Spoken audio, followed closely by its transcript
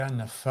On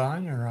the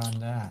phone or on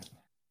that?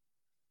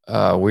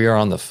 We are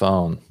on the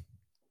phone.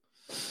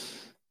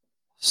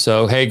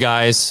 So, hey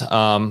guys,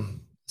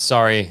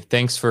 sorry.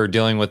 Thanks for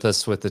dealing with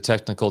us with the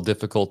technical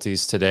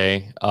difficulties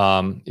today.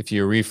 If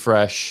you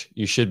refresh,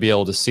 you should be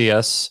able to see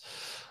us.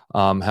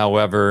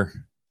 However,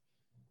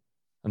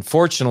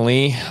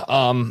 unfortunately,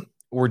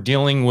 we're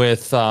dealing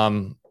with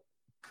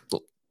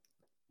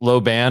low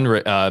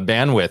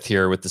bandwidth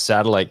here with the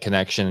satellite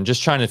connection and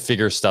just trying to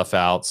figure stuff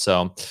out.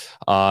 So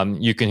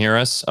you can hear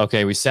us.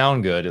 Okay, we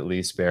sound good at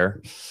least,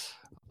 Bear.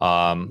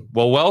 Well,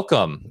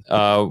 welcome.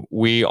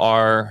 We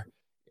are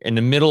in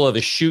the middle of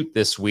a shoot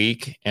this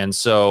week, and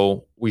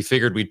so we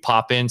figured we'd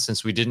pop in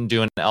since we didn't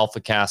do an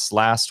AlphaCast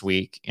last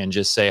week and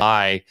just say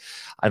hi.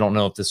 I don't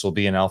know if this will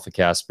be an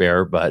AlphaCast,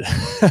 Bear, but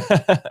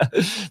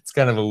it's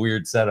kind of a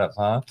weird setup,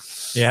 huh?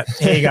 Yeah.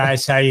 Hey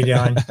guys, how you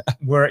doing?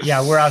 We're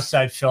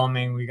outside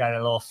filming. We got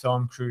a little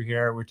film crew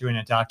here. We're doing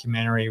a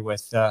documentary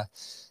with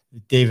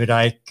David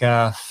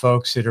Icke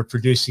folks that are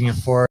producing it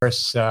for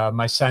us.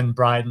 My son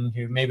Bryden,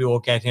 who maybe we'll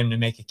get him to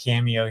make a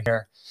cameo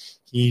here.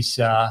 He's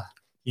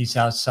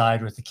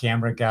outside with the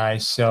camera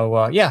guys.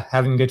 So yeah,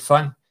 having good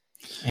fun,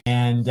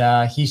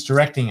 and he's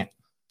directing it.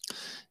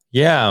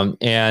 Yeah,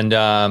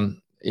 and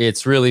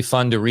it's really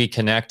fun to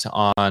reconnect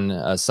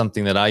on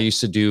something that I used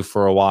to do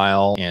for a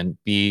while and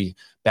be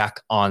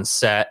back on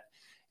set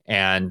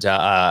and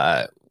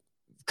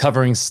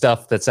covering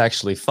stuff that's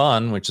actually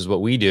fun, which is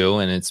what we do.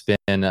 And it's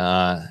been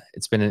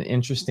an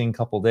interesting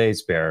couple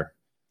days, Bear,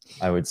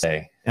 I would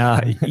say.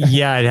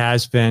 Yeah, it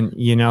has been.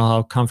 You know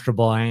how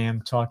comfortable I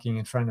am talking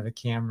in front of the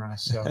camera.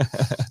 So,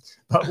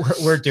 but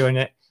we're doing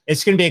it.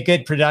 It's going to be a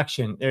good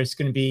production. There's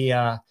going to be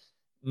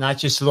not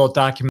just a little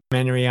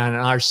documentary on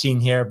our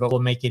scene here, but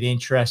we'll make it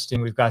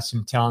interesting. We've got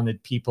some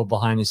talented people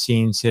behind the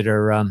scenes that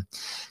are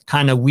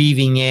kind of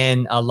weaving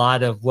in a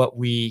lot of what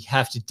we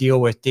have to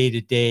deal with day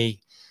to day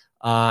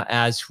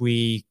as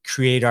we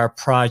create our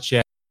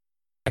project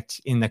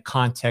in the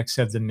context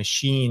of the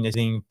machine as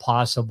being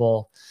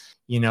possible,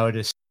 you know,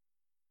 to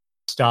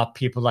stop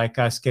people like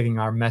us getting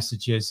our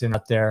messages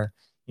out there.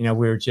 You know,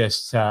 we were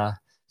just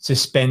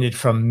suspended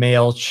from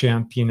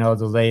MailChimp, you know,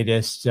 the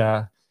latest,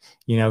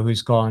 you know,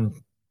 who's gone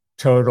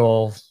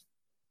total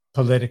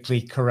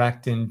politically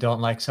correct and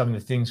don't like some of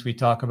the things we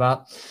talk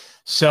about.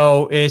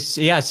 So it's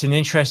an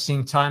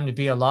interesting time to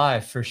be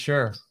alive for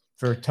sure.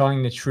 For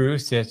telling the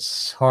truth,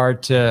 it's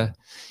hard to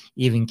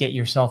even get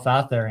yourself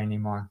out there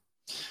anymore.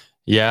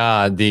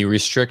 Yeah, the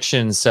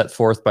restrictions set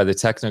forth by the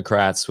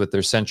technocrats with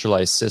their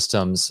centralized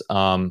systems,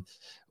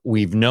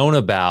 we've known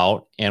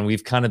about, and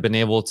we've kind of been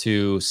able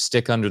to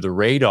stick under the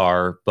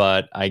radar,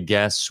 but I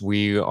guess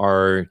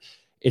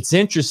it's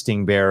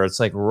interesting, Bear. It's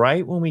like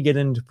right when we get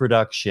into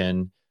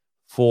production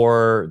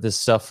for this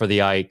stuff for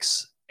the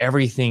Ikes,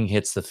 everything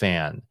hits the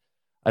fan.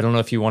 I don't know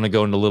if you want to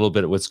go into a little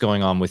bit of what's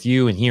going on with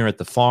you and here at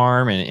the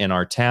farm and in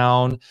our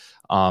town,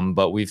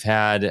 but we've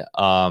had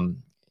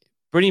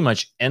pretty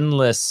much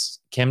endless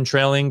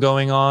chemtrailing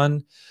going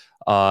on.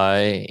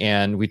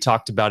 And we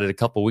talked about it a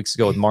couple of weeks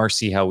ago with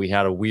Marcy, how we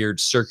had a weird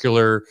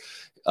circular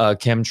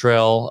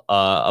chemtrail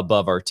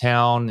above our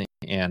town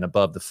and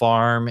above the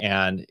farm.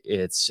 And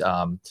it's,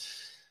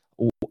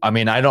 I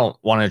mean, I don't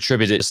want to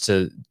attribute it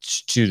to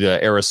the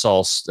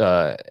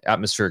aerosol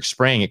atmospheric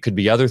spraying. It could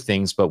be other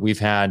things, but we've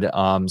had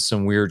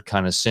some weird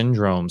kind of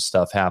syndrome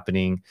stuff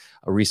happening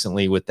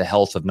recently with the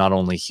health of not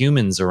only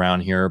humans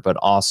around here, but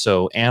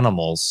also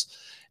animals.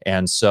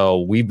 And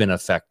so we've been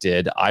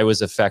affected. I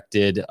was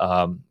affected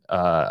a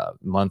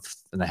month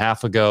and a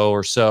half ago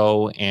or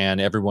so,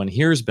 and everyone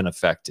here has been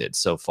affected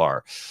so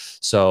far.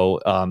 So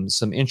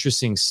some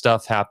interesting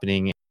stuff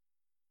happening.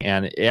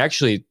 And it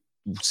actually,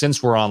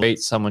 since we're on late,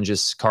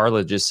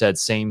 Carla just said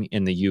same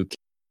in the UK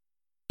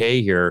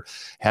here.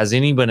 Has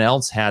anyone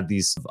else had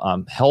these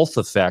health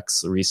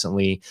effects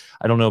recently?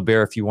 I don't know,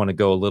 Bear, if you want to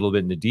go a little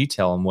bit into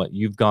detail on what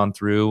you've gone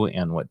through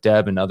and what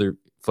Deb and other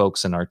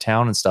folks in our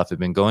town and stuff have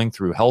been going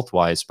through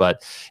health-wise,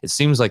 but it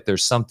seems like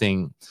there's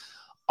something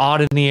odd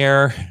in the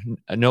air,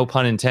 no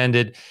pun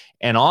intended.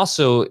 And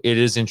also it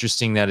is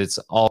interesting that it's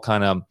all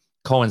kind of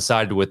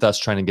coincided with us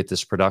trying to get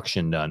this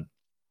production done.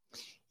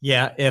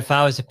 Yeah, if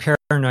I was a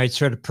paranoid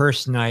sort of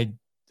person,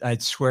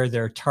 I'd swear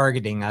they're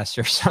targeting us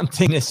or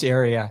something in this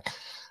area.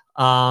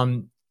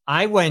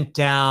 I went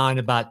down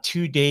about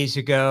 2 days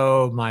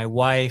ago. My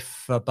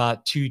wife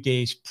about 2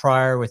 days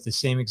prior with the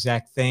same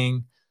exact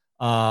thing.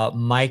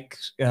 Mike,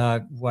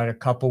 a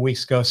couple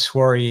weeks ago,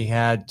 swore he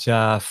had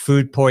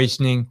food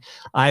poisoning.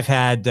 I've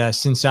had,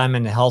 since I'm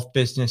in the health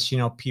business, you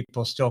know,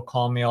 people still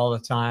call me all the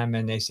time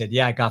and they said,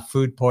 yeah, I got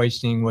food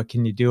poisoning. What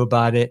can you do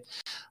about it?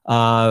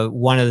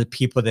 One of the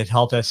people that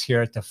helped us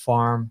here at the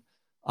farm,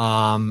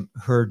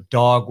 her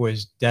dog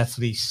was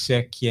deathly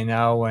sick, you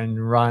know,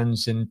 and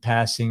runs and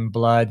passing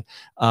blood.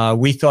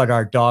 We thought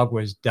our dog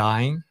was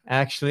dying,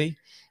 actually.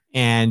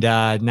 And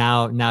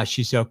now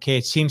she's okay.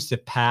 It seems to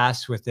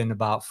pass within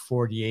about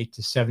 48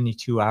 to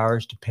 72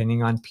 hours,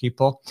 depending on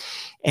people.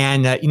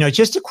 And, you know,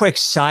 just a quick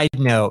side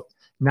note,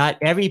 not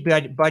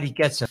everybody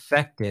gets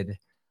affected.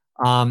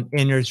 And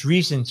there's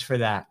reasons for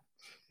that.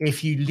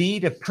 if you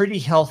lead a pretty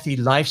healthy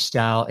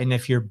lifestyle and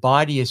if your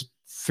body is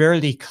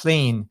fairly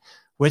clean,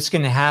 what's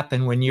going to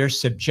happen when you're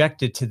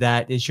subjected to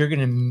that is you're going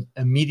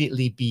to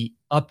immediately be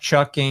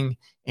upchucking,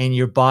 and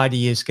your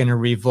body is going to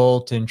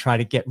revolt and try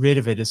to get rid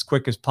of it as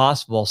quick as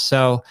possible.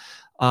 So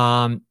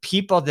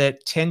people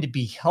that tend to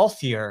be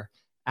healthier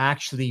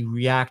actually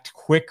react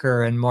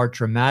quicker and more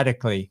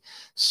dramatically.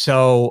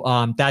 So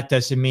that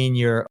doesn't mean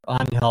you're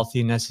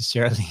unhealthy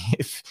necessarily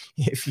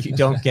if you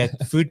don't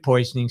get food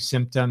poisoning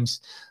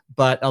symptoms.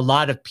 But a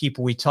lot of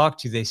people we talk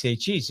to, they say,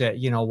 geez,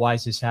 why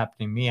is this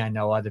happening to me? I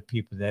know other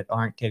people that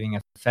aren't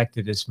getting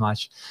affected as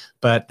much,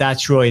 but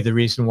that's really the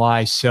reason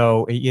why.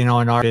 So, in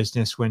our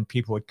business, when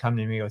people would come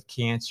to me with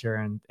cancer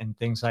and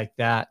things like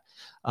that,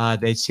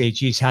 they'd say,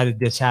 geez, how did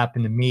this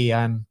happen to me?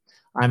 I'm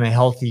a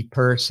healthy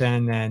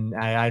person and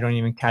I don't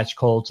even catch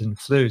colds and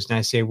flus. And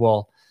I say,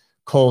 well,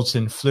 colds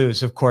and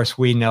flus, of course,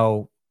 we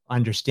know,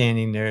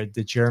 understanding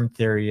the germ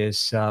theory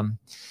is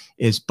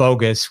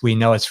bogus. We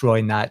know it's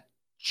really not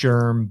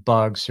germ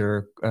bugs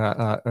or colds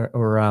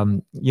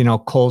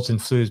and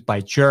flus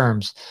by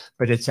germs,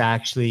 but it's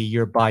actually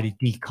your body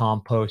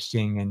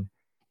decomposting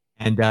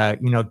and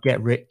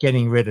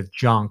getting rid of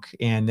junk,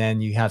 and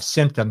then you have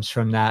symptoms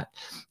from that.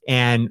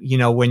 And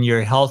when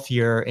you're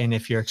healthier and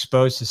if you're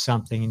exposed to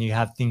something and you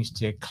have things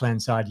to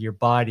cleanse out of your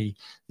body,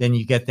 then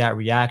you get that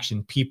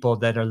reaction. People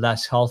that are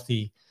less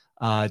healthy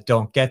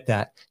don't get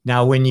that.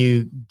 Now, when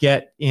you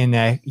get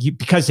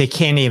because they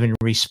can't even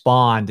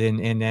respond,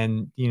 and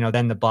then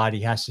then the body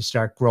has to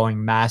start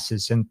growing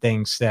masses and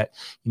things that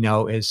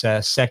is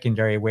a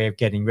secondary way of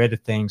getting rid of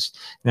things.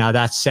 Now,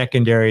 that's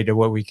secondary to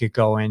what we could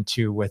go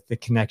into with the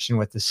connection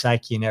with the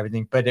psyche and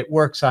everything, but it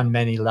works on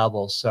many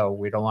levels, so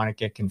we don't want to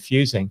get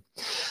confusing.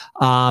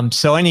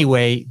 So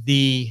anyway,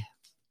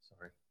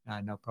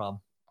 no problem.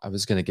 I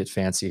was going to get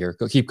fancy here.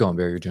 Keep going,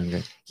 Barry. You're doing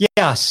great.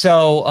 Yeah.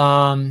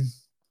 So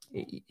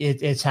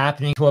it's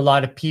happening to a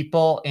lot of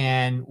people,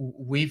 and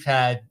we've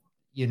had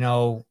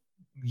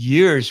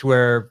years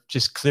where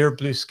just clear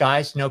blue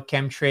skies, no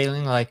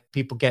chemtrailing like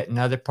people get in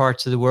other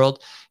parts of the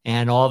world,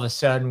 and all of a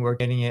sudden we're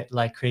getting it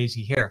like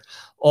crazy here.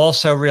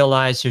 Also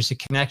realize there's a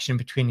connection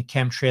between the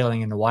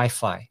chemtrailing and the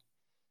Wi-Fi.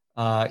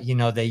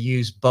 They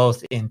use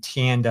both in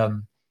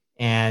tandem,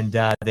 and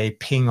they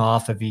ping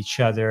off of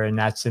each other, and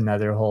that's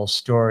another whole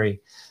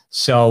story.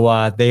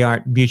 So they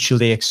aren't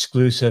mutually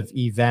exclusive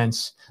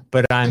events,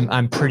 but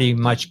I'm pretty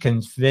much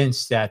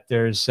convinced that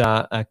there's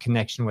a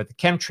connection with the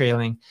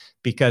chemtrailing,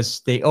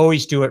 because they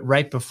always do it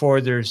right before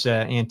there's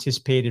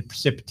anticipated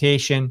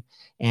precipitation,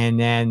 and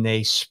then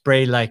they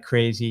spray like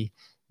crazy.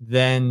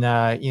 Then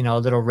a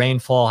little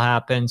rainfall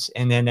happens,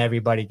 and then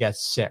everybody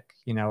gets sick,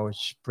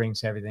 which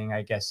brings everything,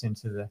 I guess,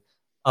 into the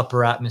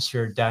upper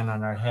atmosphere down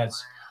on our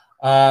heads.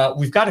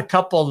 We've got a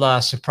couple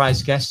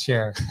surprise guests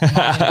here.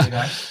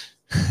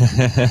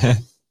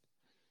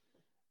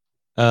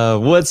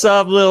 What's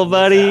up, little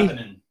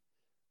buddy?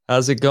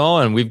 How's it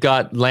going? We've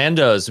got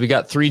Landos. We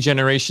got 3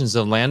 generations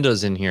of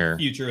Landos in here.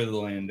 Future of the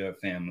Lando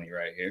family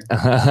right here.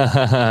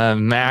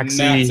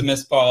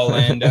 Maximus Paul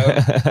Lando.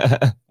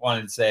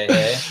 Wanted to say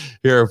hey.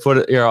 Here,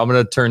 here. I'm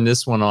gonna turn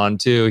this one on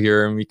too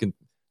here, and we can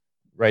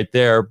right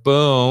there.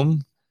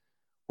 Boom.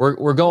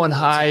 We're going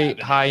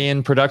high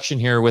end production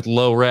here with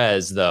low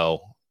res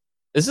though.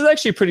 This is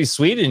actually pretty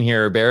sweet in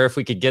here, Bear, if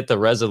we could get the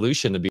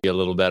resolution to be a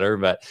little better.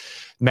 But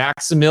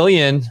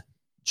Maximilian,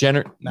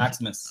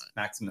 Maximus.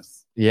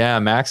 Yeah,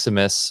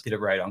 Maximus. Get it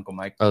right, Uncle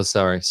Mike. Oh,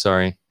 sorry.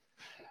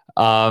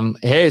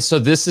 Hey, so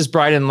this is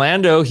Bryden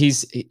Lando.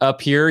 He's up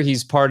here.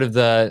 He's part of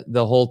the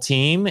whole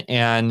team,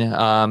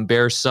 and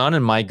Bear's son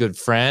and my good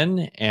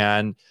friend.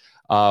 And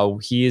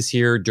he is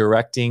here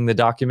directing the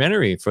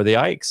documentary for the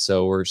Ikes.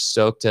 So we're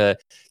stoked to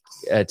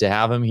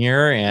have him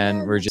here,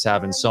 and we're just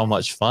having so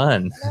much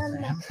fun.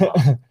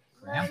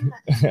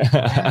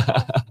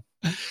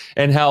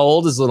 And how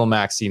old is little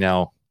Maxie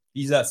now?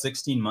 He's at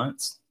 16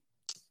 months.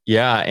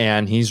 Yeah,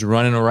 and he's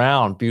running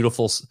around.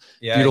 Beautiful.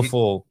 Yeah,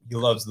 beautiful. He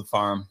loves the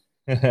farm.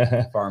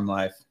 Farm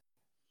life.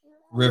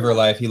 River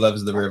life. He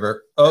loves the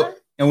river. Oh,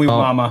 and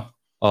mama.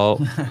 Oh.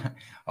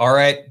 All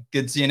right.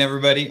 Good seeing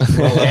everybody.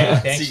 We'll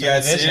see you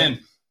guys soon.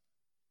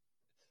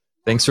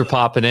 Thanks for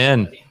popping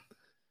in.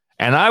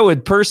 And I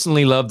would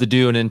personally love to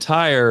do an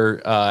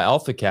entire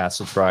Alpha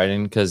Cast with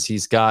Bryden, because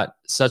he's got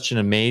such an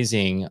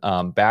amazing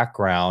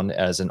background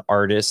as an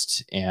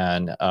artist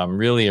and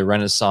really a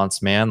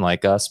Renaissance man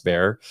like us,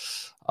 Bear,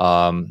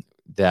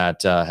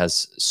 that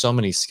has so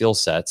many skill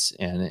sets.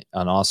 And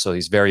also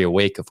he's very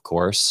awake, of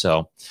course.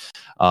 So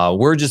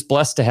we're just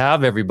blessed to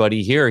have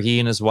everybody here. He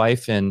and his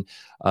wife and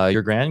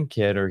your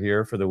grandkid are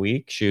here for the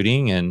week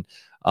shooting, and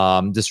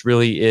this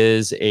really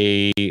is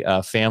a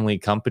family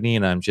company,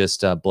 and I'm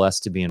just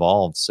blessed to be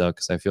involved. So,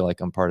 because I feel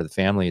like I'm part of the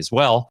family as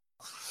well.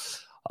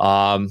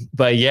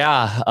 But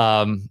yeah,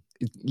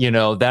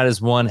 that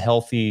is one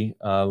healthy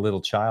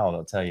little child.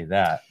 I'll tell you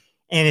that.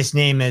 And his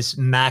name is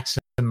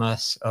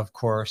Maximus, of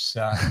course,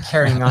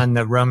 carrying on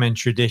the Roman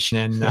tradition.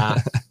 And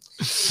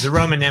the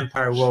Roman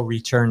Empire will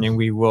return, and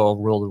we will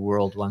rule the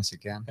world once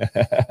again.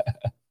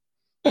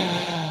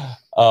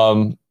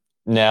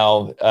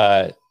 Now,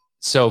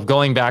 so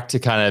going back to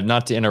kind of,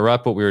 not to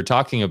interrupt what we were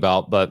talking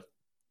about, but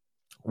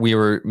we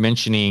were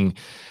mentioning,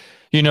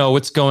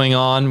 what's going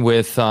on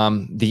with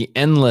the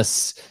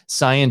endless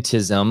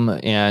scientism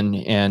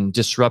and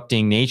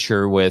disrupting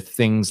nature with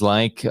things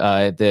like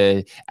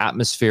the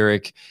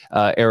atmospheric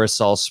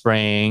aerosol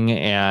spraying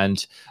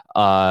and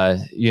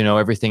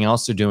everything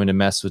else they're doing to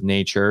mess with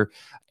nature.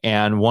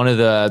 And one of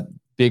the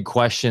big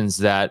questions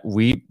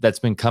that's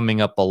been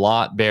coming up a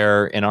lot,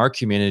 Bear, in our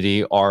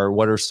community are,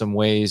 what are some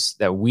ways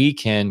that we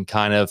can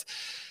kind of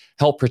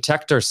help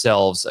protect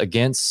ourselves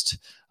against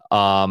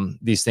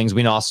these things?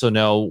 We also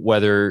know,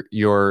 whether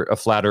you're a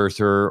flat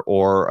earther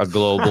or a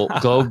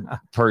globe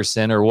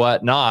person or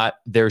whatnot,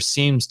 there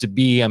seems to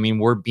be,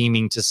 we're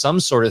beaming to some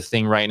sort of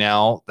thing right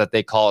now that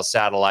they call a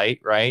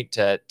satellite, right?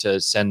 To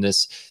send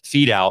this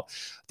feed out.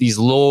 These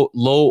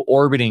low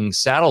orbiting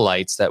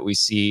satellites that we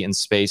see in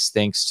space,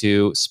 thanks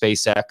to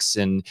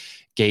SpaceX and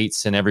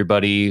Gates and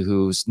everybody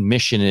whose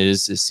mission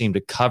is seem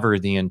to cover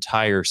the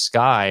entire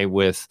sky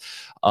with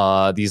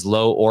these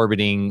low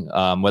orbiting,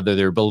 whether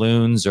they're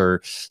balloons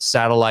or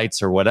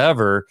satellites or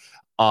whatever.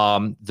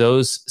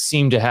 Those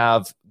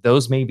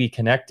may be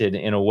connected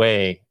in a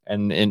way.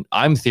 And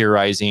I'm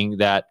theorizing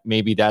that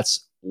maybe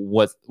that's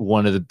what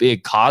one of the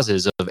big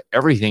causes of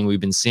everything we've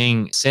been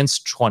seeing since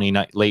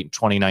late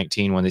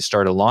 2019, when they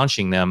started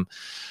launching them,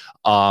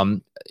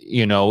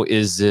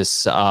 is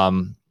this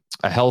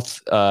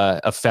health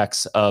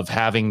effects of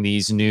having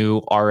these new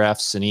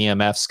RFs and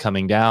EMFs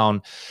coming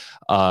down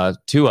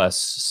to us.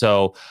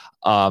 So,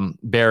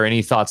 Bear,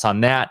 any thoughts on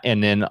that?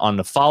 And then on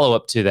the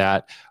follow-up to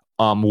that,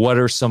 what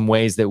are some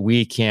ways that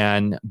we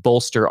can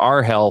bolster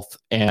our health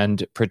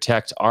and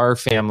protect our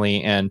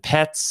family and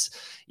pets,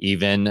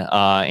 even,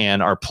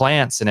 and our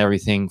plants and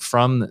everything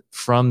from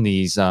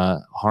these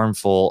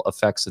harmful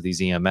effects of these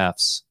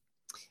EMFs?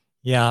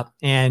 Yeah,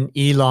 and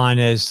Elon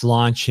is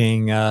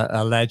launching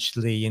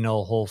allegedly,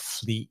 whole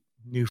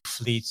new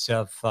fleets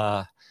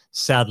of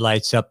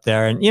satellites up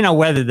there, and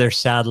whether they're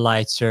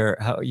satellites or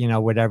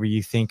whatever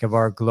you think of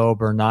our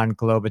globe or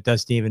non-globe, it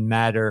doesn't even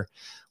matter.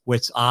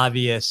 What's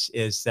obvious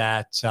is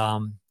that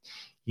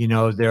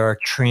there are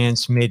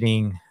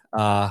transmitting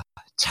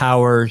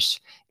towers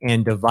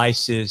and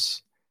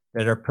devices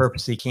that are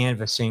purposely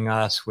canvassing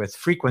us with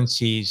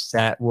frequencies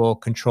that will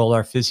control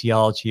our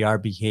physiology, our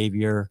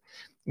behavior,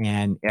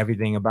 and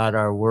everything about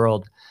our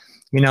world.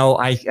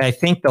 I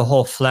think the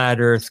whole flat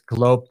Earth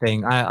globe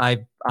thing,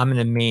 I'm going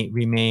to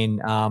remain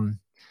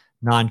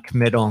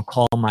non-committal and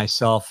call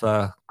myself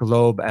a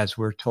globe, as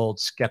we're told,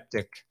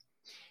 skeptic.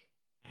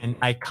 And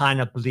I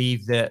kind of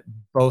believe that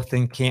both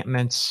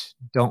encampments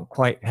don't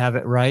quite have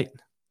it right.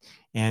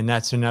 And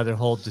that's another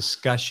whole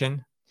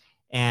discussion.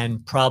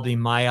 And probably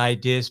my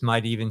ideas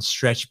might even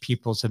stretch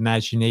people's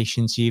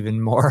imaginations even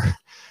more.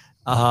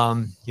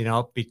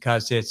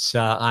 Because it's,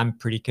 I'm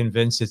pretty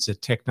convinced it's a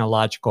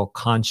technological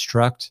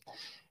construct,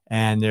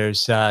 and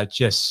there's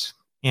just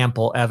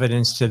ample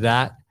evidence to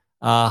that.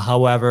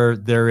 However,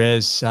 there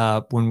is,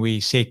 when we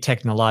say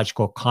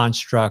technological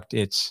construct,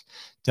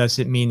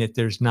 doesn't mean that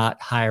there's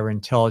not higher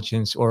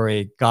intelligence or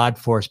a God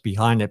force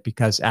behind it,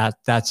 because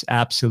that's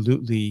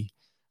absolutely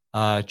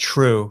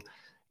true.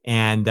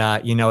 And,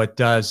 it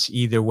does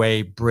either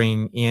way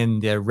bring in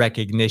the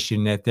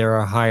recognition that there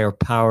are higher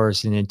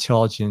powers and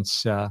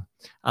intelligence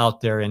out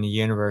there in the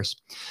universe.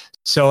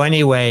 So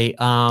anyway.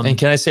 And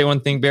can I say one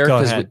thing, Bear?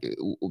 Because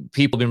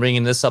people have been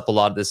bringing this up a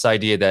lot, this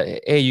idea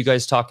that, hey, you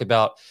guys talk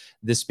about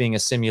this being a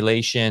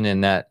simulation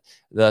and that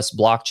thus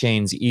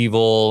blockchain's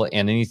evil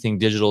and anything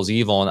digital is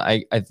evil.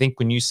 And I think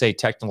when you say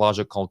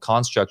technological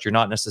construct, you're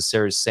not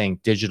necessarily saying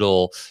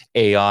digital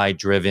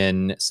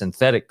AI-driven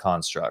synthetic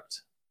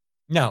construct.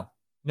 No.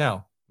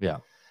 Yeah.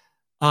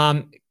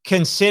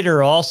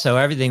 Consider also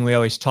everything we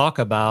always talk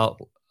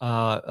about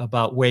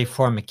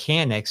waveform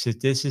mechanics, that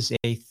this is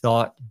a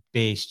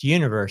thought-based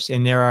universe,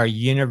 and there are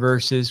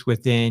universes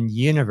within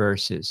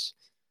universes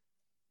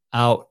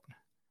out.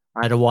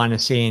 I don't want to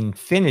say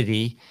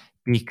infinity,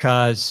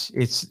 because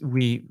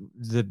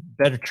the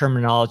better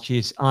terminology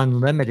is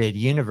unlimited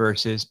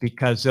universes,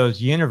 because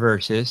those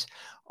universes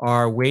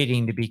are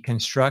waiting to be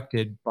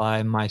constructed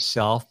by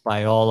myself,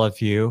 by all of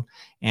you.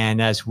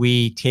 And as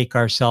we take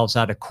ourselves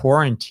out of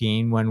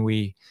quarantine, when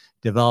we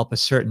develop a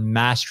certain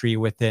mastery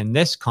within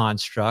this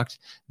construct,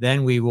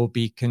 then we will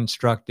be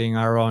constructing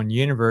our own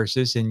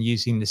universes and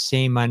using the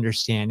same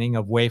understanding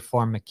of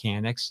waveform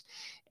mechanics.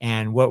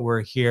 And what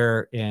we're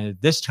here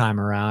this time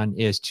around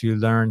is to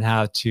learn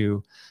how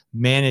to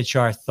manage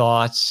our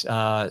thoughts,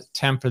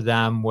 temper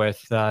them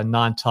with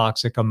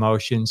non-toxic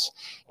emotions,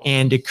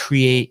 and to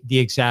create the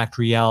exact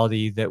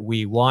reality that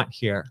we want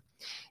here.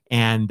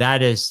 And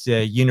that is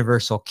the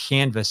universal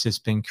canvas that's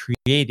been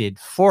created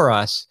for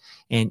us,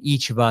 and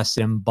each of us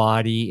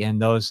embody,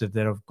 and those that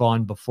have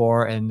gone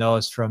before and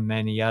those from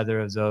many other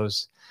of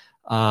those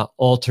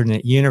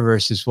alternate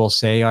universes, will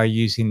say, are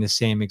using the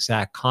same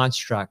exact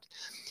construct.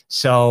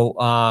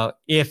 So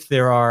if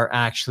there are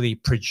actually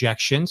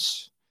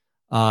projections,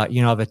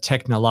 of a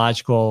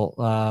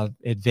technological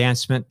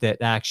advancement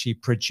that actually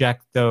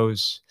project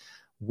those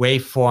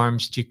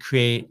waveforms to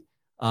create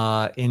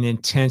an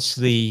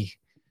intensely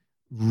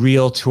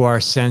real to our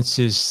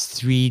senses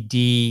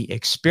 3D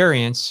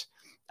experience,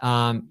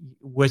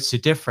 what's the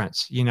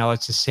difference? You know,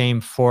 it's the same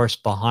force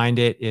behind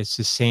it. It's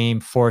the same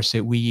force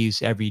that we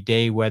use every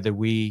day, whether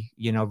we,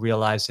 you know,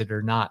 realize it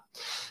or not.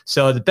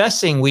 So the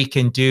best thing we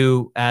can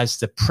do as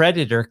the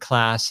predator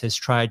class has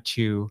tried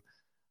to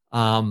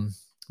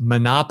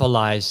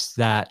monopolize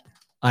that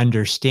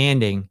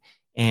understanding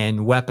and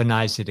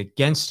weaponize it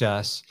against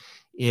us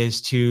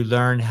is to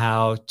learn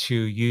how to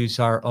use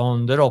our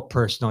own little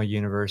personal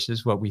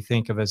universes, what we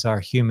think of as our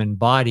human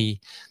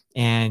body,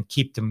 and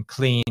keep them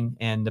clean.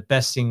 And the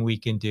best thing we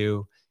can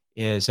do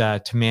is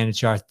to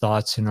manage our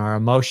thoughts and our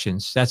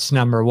emotions. That's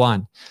number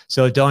one.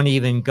 So don't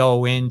even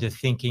go into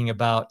thinking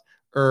about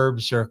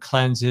herbs or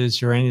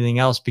cleanses or anything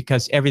else,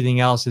 because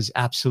everything else is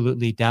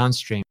absolutely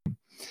downstream.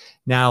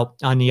 Now,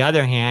 on the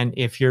other hand,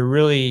 if you're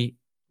really,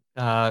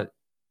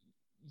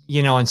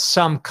 you know, in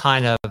some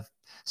kind of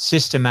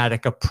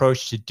systematic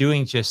approach to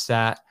doing just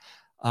that,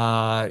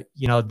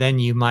 you know, then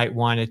you might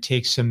want to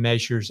take some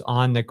measures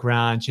on the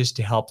ground just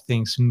to help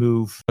things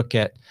move. Look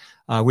at,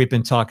 we've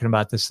been talking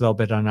about this a little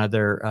bit on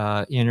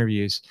other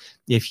interviews.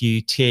 If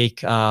you take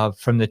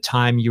from the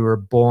time you were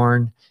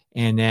born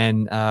and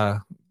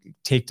then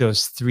take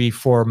those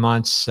 3-4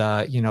 months,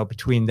 you know,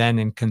 between then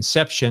and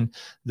conception,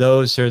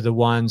 those are the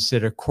ones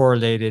that are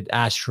correlated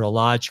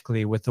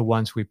astrologically with the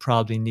ones we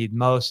probably need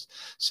most.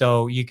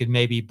 So you could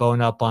maybe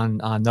bone up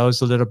on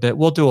those a little bit.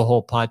 We'll do a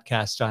whole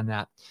podcast on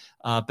that.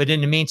 But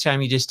in the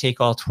meantime, you just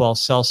take all 12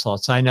 cell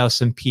salts. I know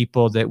some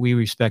people that we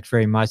respect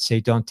very much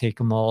say don't take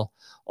them all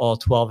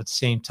 12 at the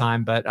same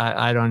time, but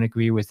I don't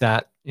agree with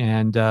that.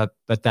 And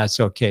but that's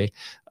okay.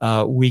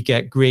 We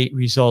get great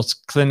results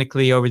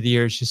clinically over the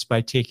years just by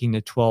taking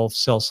the 12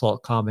 cell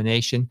salt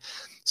combination.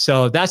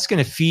 So that's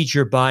going to feed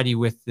your body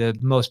with the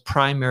most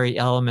primary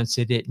elements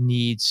that it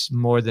needs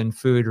more than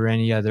food or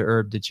any other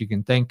herb that you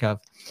can think of.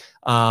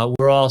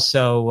 We're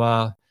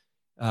also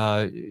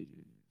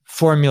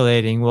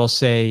formulating, we'll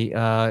say,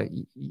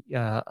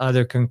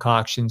 other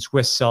concoctions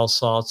with cell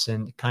salts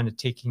and kind of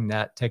taking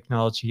that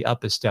technology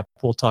up a step.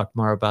 We'll talk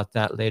more about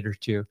that later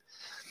too.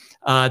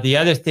 The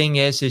other thing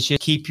is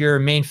just keep your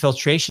main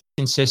filtration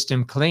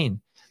system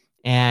clean.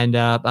 And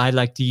I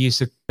like to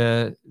use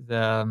the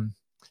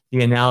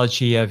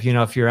analogy of, you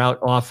know, if you're out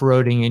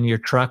off-roading in your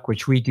truck,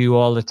 which we do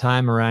all the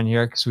time around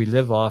here because we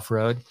live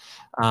off-road,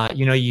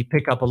 you know, you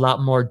pick up a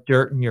lot more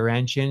dirt in your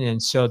engine,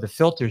 and so the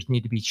filters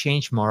need to be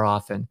changed more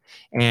often.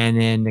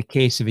 And in the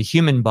case of a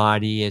human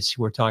body,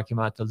 we're talking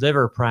about the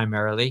liver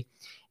primarily.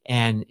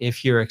 And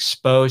if you're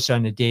exposed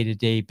on a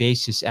day-to-day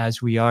basis,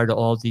 as we are to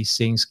all these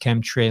things,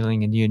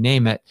 chemtrailing and you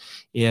name it,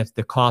 if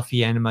the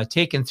coffee enema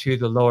taken through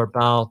the lower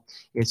bowel,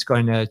 it's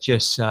going to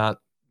just,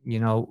 you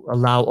know,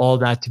 allow all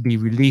that to be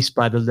released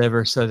by the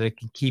liver so that it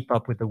can keep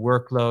up with the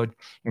workload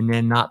and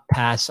then not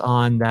pass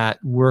on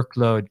that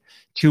workload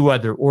to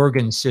other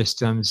organ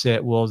systems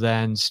that will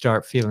then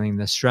start feeling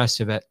the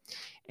stress of it.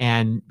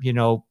 And, you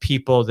know,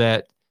 people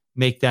that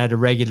make that a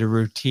regular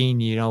routine,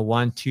 you know,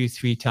 1, 2,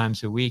 3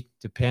 times a week,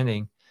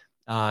 depending,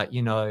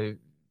 you know,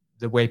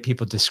 the way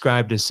people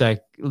described it's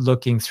like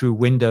looking through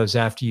windows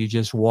after you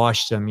just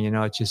wash them. You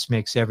know, it just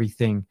makes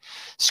everything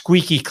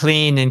squeaky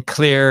clean and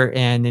clear.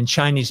 And in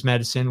Chinese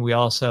medicine, we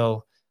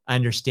also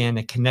understand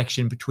the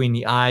connection between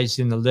the eyes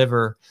and the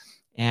liver.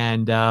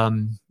 And,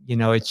 you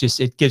know,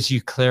 it gives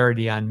you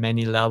clarity on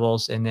many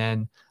levels and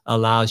then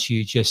allows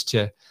you just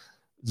to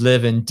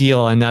live and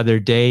deal another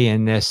day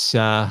in this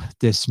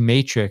this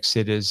matrix.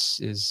 It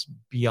is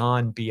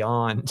beyond.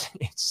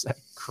 It's like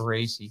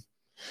crazy.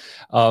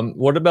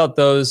 What about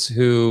those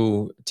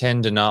who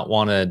tend to not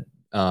want to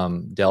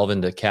delve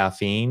into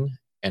caffeine,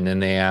 and then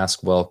they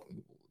ask, well,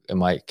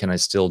 can I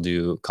still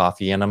do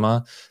coffee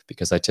enema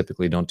because I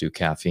typically don't do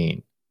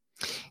caffeine?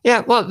 Yeah,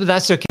 well,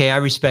 that's okay. I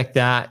respect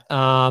that.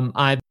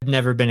 I've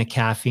never been a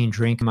caffeine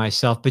drinker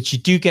myself, but you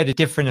do get a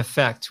different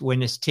effect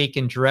when it's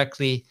taken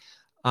directly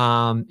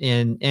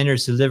and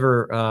enters the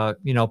liver,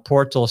 you know,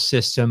 portal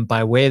system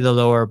by way of the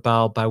lower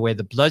bowel, by way of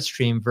the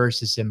bloodstream,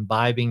 versus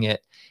imbibing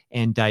it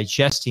and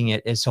digesting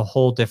it. Is a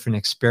whole different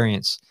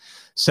experience.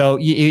 So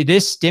it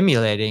is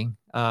stimulating,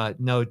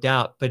 no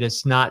doubt, but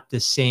it's not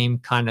the same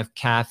kind of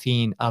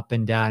caffeine up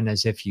and down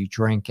as if you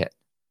drink it.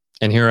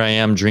 And here I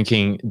am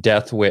drinking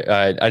Death Wish.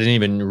 I didn't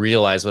even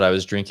realize what I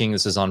was drinking.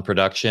 This is on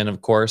production,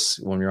 of course.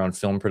 When you're on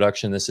film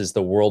production, this is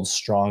the world's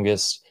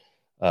strongest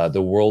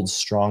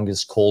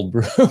cold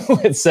brew.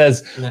 It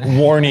says,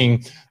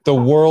 warning, the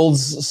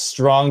world's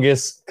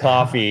strongest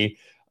coffee.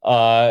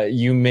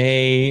 You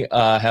may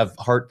have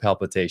heart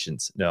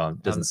palpitations. No,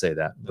 it doesn't say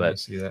that. But I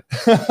see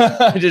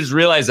that. I just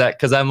realized that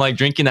because I'm like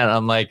drinking that. And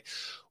I'm like,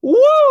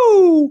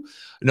 woo!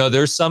 No,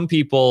 there's some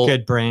people.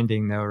 Good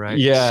branding, though, right?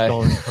 Yeah.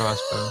 Skull and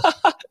crossbones.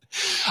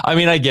 I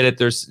mean, I get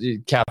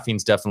it.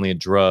 Caffeine's definitely a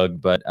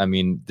drug, but I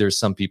mean, there's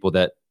some people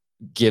that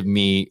give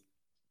me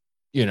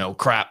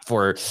crap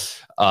for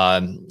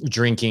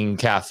drinking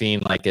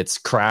caffeine like it's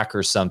crack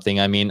or something.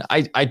 I mean,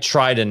 I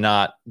try to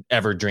not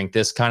ever drink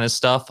this kind of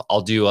stuff.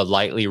 I'll do a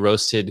lightly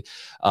roasted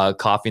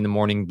coffee in the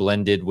morning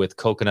blended with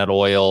coconut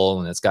oil,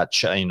 and it's got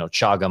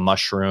chaga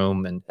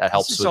mushroom, and that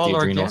helps with the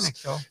adrenals.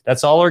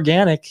 That's all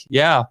organic.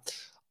 Yeah.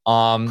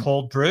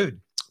 Cold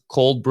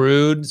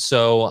brewed.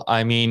 So,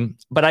 I mean,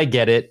 but I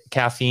get it.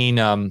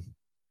 Caffeine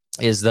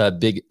is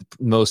the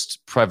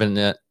most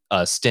prevalent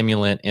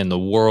stimulant in the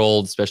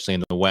world, especially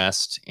in the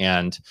West.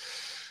 And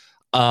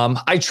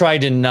I try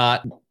to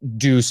not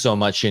do so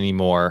much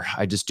anymore.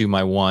 I just do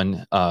my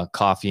one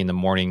coffee in the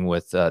morning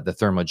with the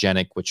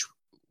thermogenic, which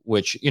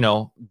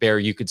Bear,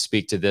 you could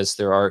speak to this.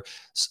 There are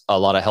a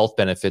lot of health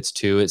benefits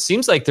too. It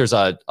seems like there's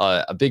a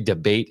big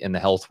debate in the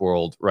health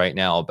world right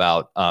now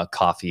about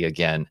coffee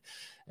again.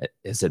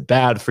 Is it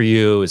bad for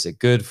you? Is it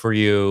good for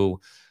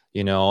you?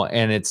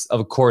 And it's,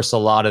 of course, a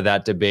lot of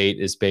that debate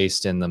is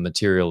based in the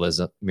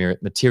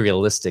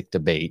materialistic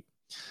debate.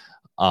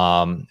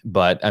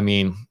 But I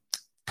mean,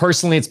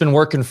 personally, it's been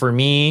working for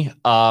me,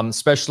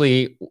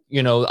 especially,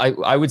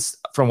 I would,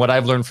 from what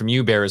I've learned from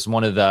you, Bear, is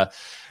one of the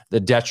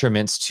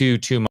detriments to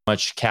too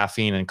much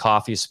caffeine and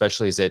coffee,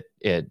 especially as it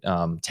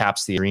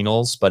taps the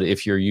adrenals. But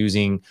if you're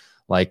using,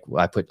 like,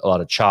 I put a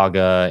lot of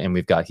chaga, and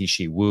we've got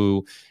He-Shee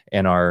Wu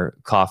in our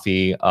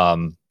coffee,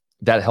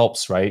 that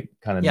helps, right?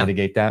 Kind of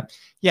mitigate that.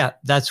 Yeah,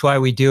 that's why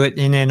we do it.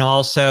 And then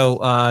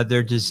also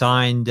they're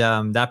designed,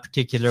 that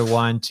particular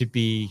one, to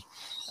be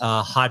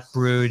hot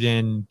brewed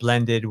and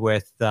blended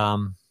with,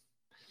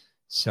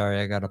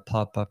 sorry, I got to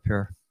pop up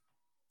here.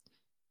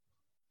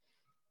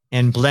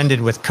 And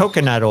blended with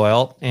coconut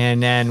oil.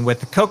 And then with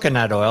the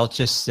coconut oil,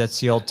 that's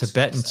the old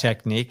Tibetan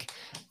technique.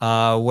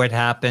 What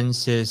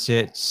happens is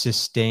it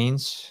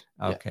sustains.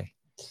 Okay. Yeah.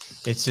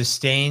 It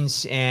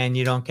sustains, and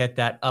you don't get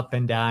that up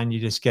and down. You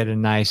just get a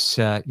nice,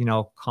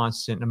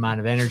 constant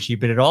amount of energy,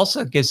 but it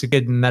also gives a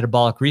good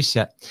metabolic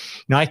reset.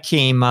 I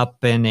came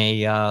up in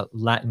a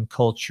Latin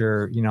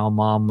culture.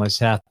 Mom was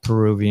half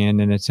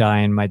Peruvian and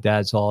Italian. My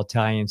dad's all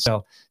Italian.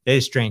 So they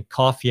just drank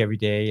coffee every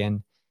day.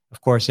 And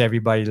of course,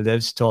 everybody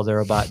lives till they're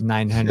about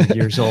 900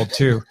 years old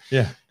too.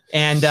 Yeah.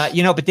 And,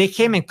 but they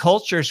came in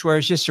cultures where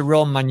it's just a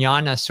real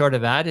mañana sort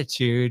of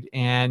attitude,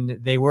 and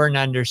they weren't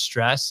under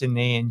stress, and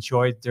they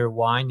enjoyed their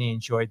wine. They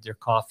enjoyed their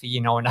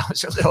coffee. When I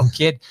was a little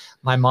kid,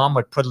 my mom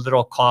would put a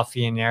little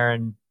coffee in there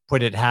and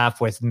put it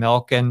half with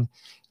milk. And,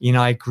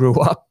 I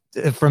grew up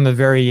from a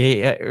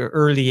very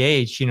early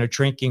age,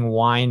 drinking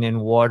wine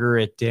and water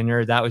at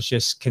dinner. That was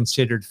just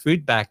considered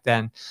food back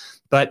then,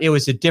 but it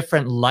was a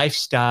different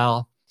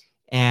lifestyle.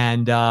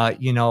 And,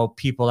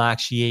 people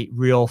actually ate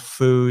real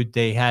food.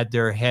 They had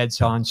their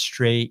heads on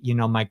straight.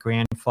 My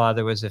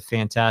grandfather was a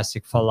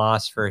fantastic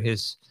philosopher.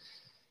 His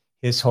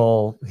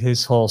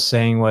whole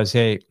saying was,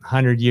 hey,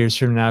 100 years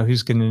from now,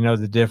 who's going to know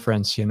the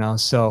difference?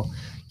 So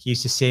he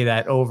used to say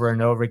that over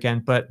and over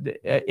again. But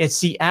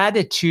it's the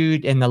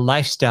attitude and the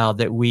lifestyle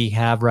that we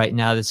have right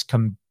now that's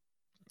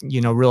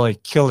really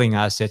killing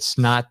us. It's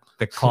not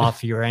the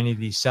coffee or any of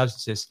these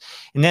substances.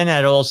 And then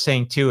that old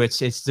saying too, it's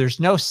there's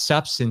no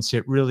substance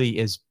that really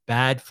is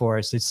bad for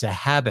us. It's a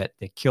habit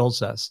that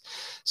kills us.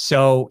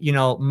 So,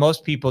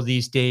 most people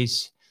these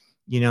days,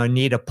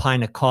 need a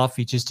pint of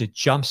coffee just to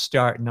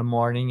jumpstart in the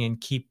morning and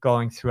keep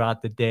going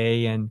throughout the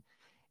day. And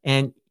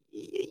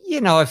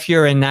if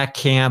you're in that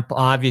camp,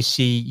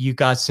 obviously you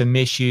got some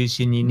issues,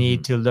 and you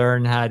need to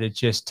learn how to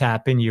just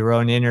tap into your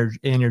own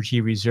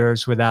energy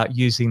reserves without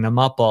using them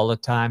up all the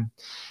time.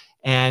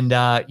 And,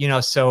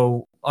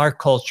 so our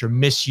culture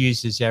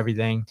misuses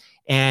everything,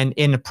 and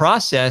in the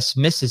process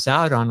misses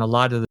out on a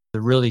lot of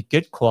the really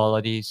good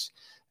qualities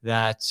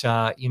that,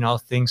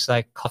 things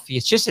like coffee.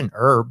 It's just an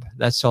herb.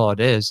 That's all it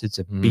is. It's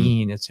a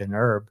bean. It's an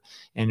herb.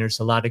 And there's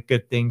a lot of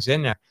good things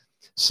in there.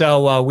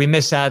 So we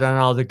miss out on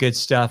all the good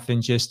stuff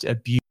and just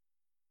abuse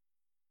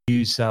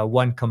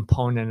one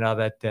component of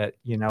it that,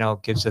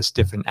 gives us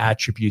different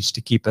attributes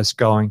to keep us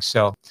going.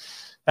 So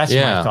that's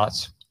my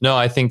thoughts. No,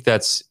 I think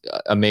that's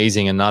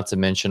amazing. And not to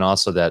mention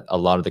also that a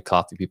lot of the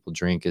coffee people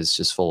drink is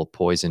just full of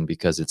poison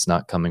because it's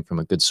not coming from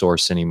a good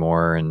source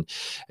anymore. And,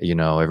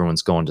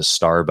 everyone's going to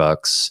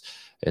Starbucks.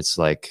 It's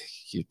like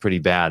pretty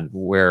bad.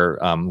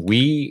 Where I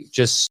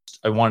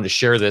wanted to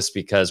share this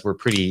because we're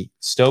pretty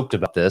stoked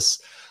about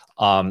this.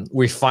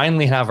 We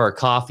finally have our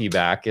coffee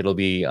back. It'll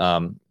be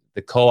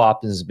the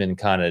co-op has been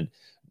kind of,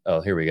 oh,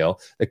 here we go.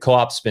 The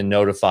co-op's been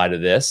notified of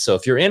this. So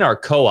if you're in our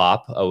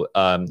co-op,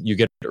 you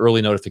get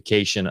early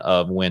notification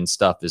of when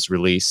stuff is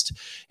released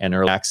and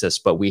early access.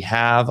 But we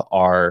have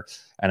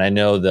and I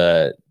know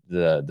the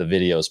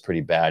video is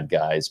pretty bad,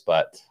 guys,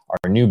 but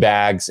our new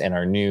bags and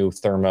our new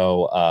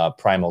Thermo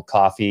Primal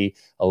Coffee,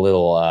 a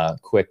little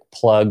quick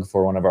plug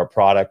for one of our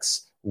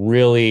products.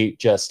 Really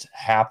just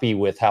happy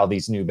with how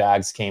these new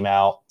bags came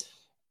out.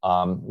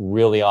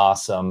 Really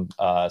awesome.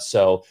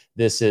 So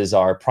this is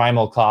our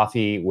Primal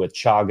Coffee with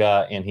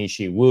chaga and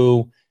He-Shee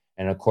Wu.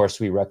 And of course,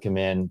 we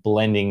recommend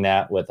blending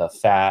that with a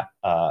fat,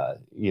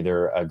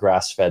 either a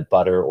grass-fed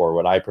butter or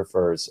what I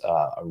prefer is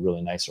a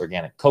really nice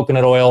organic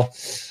coconut oil.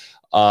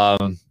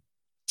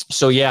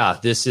 So yeah,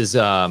 this is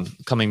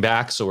coming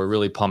back. So we're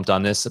really pumped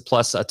on this.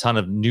 Plus a ton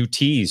of new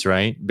teas,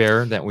 right,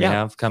 Bear, that we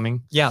have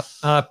coming. Yeah.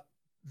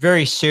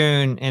 Very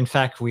soon. In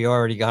fact, we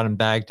already got them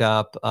bagged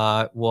up.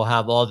 We'll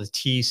have all the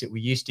teas that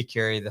we used to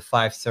carry, the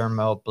 5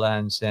 thermo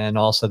blends and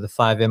also the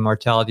 5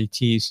 immortality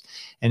teas,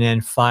 and then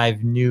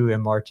 5 new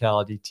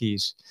immortality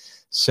teas.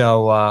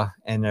 So,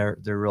 and they're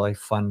really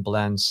fun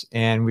blends.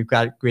 And we've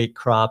got great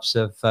crops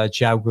of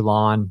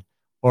Jagulan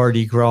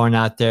already growing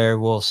out there.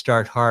 We'll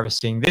start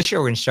harvesting. This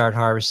year, we're going to start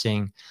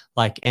harvesting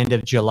like end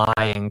of July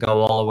and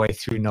go all the way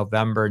through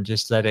November and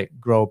just let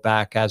it grow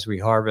back as we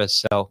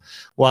harvest. So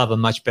we'll have a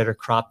much better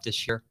crop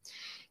this year.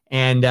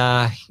 And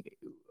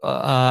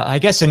I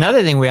guess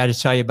another thing we had to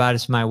tell you about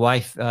is my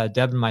wife, Deb,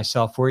 and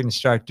myself, we're going to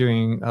start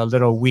doing a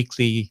little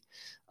weekly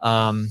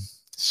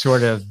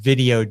sort of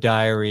video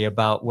diary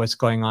about what's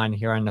going on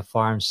here on the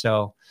farm.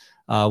 So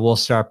we'll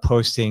start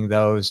posting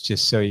those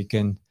just so you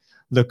can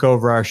look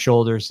over our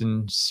shoulders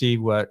and see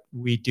what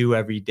we do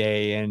every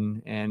day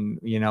and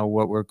you know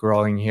what we're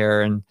growing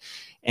here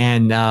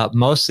and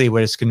mostly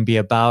what it's going to be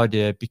about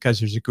because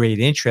there's a great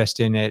interest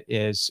in it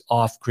is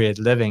off-grid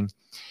living.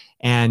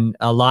 And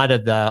a lot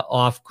of the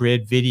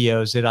off-grid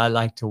videos that I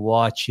like to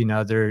watch, you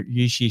know, they're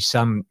usually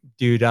some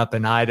dude up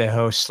in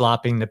Idaho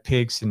slopping the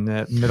pigs in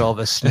the middle of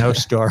a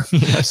snowstorm. You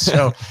know,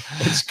 so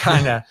it's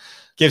kind of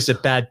gives a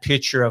bad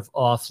picture of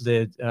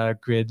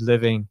off-grid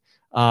living.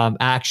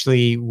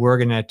 Actually, we're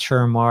going to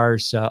term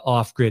ours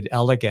off-grid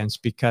elegance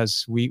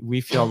because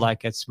we feel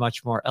like it's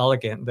much more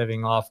elegant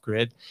living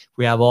off-grid.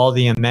 We have all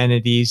the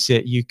amenities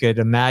that you could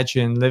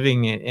imagine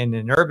living in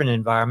an urban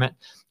environment,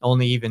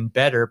 only even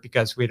better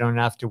because we don't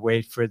have to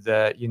wait for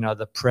the, you know,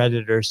 the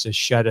predators to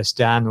shut us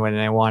down when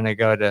they want to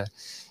go to,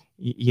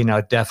 you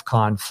know,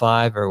 DEFCON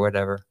 5 or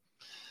whatever.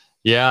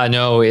 Yeah,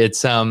 no,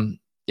 it's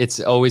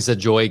always a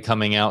joy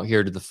coming out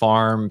here to the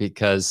farm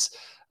because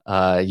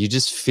you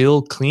just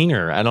feel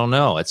cleaner. I don't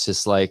know. It's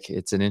just like,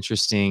 it's an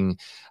interesting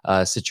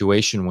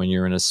situation when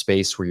you're in a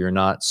space where you're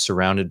not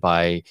surrounded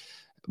by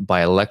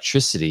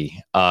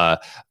electricity.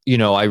 You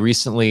know, I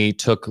recently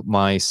took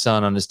my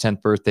son on his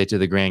 10th birthday to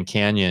the Grand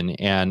Canyon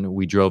and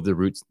we drove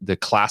the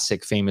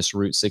classic famous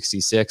Route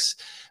 66,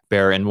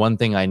 Bear. And one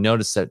thing I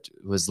noticed that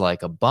was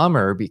like a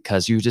bummer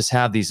because you just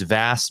have these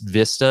vast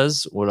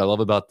vistas. What I love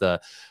about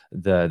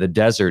the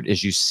desert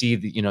is you see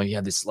you know, you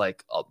have this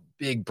like a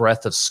big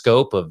breadth of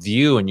scope of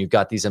view and you've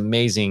got these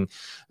amazing,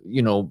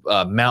 you know,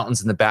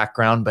 mountains in the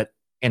background,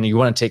 and you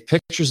want to take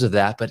pictures of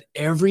that, but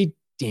every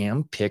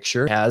damn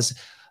picture has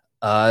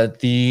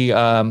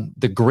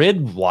the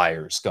grid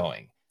wires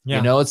going. Yeah.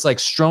 You know, it's like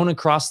strewn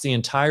across the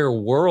entire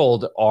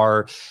world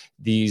are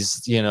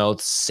these, you know,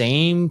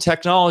 same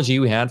technology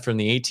we had from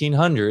the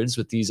 1800s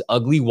with these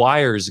ugly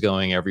wires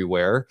going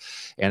everywhere.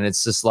 And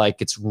it's just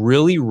like, it's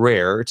really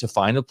rare to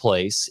find a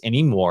place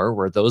anymore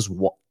where those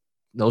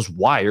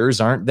wires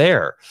aren't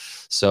there.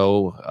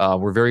 So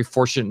we're very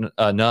fortunate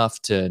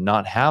enough to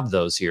not have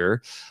those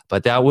here,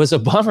 but that was a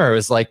bummer. It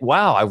was like,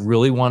 wow, I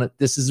really want it.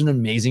 This is an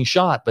amazing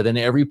shot. But then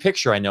every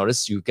picture I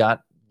noticed, you've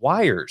got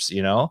wires,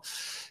 you know,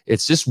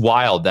 it's just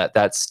wild that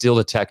that's still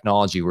the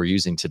technology we're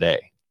using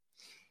today.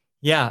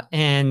 Yeah.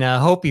 And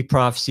Hopi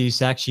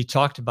Prophecies actually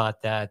talked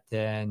about that.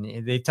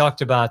 And they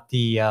talked about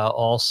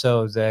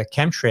also the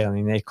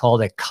chemtrailing. They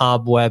called it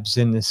cobwebs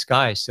in the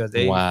sky. So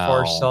they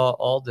foresaw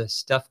all this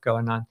stuff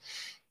going on.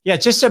 Yeah,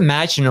 just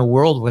imagine a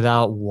world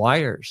without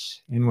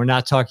wires. And we're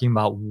not talking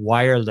about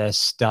wireless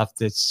stuff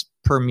that's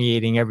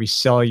permeating every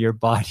cell of your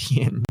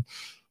body and,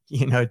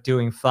 you know,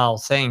 doing foul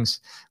things.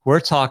 We're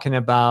talking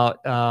about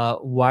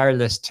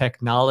wireless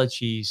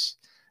technologies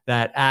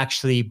that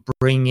actually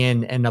bring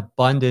in an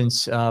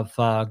abundance of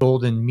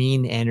golden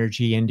mean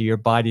energy into your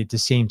body at the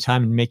same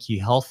time and make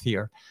you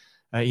healthier.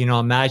 You know,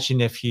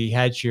 imagine if you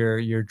had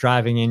you're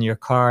driving in your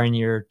car and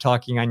you're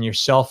talking on your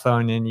cell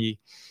phone and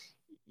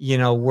you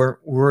know, we're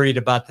worried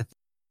about the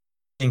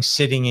thing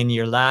sitting in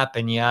your lap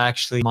and you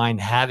actually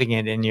mind having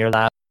it in your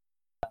lap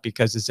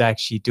because it's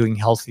actually doing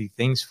healthy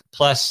things.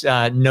 Plus,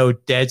 no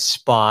dead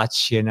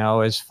spots, you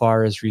know, as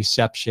far as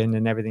reception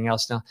and everything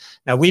else.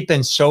 Now we've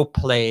been so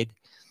played.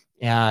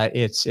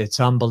 It's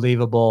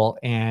unbelievable.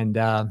 And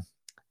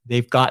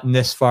they've gotten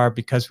this far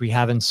because we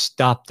haven't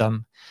stopped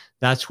them.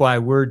 That's why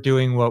we're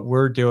doing what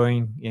we're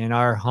doing in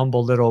our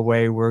humble little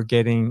way. We're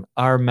getting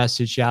our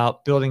message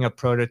out, building a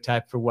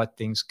prototype for what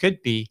things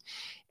could be.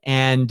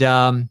 And,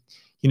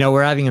 you know,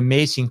 we're having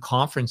amazing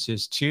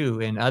conferences too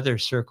in other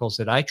circles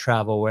that I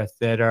travel with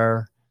that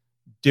are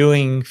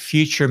doing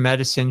future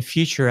medicine,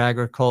 future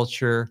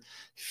agriculture,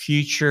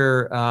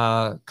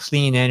 future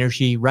clean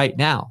energy right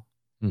now.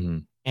 Mm-hmm.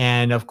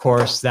 And of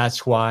course,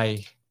 that's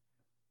why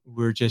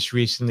we're just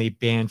recently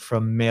banned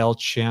from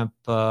MailChimp,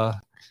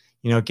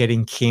 you know,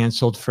 getting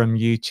canceled from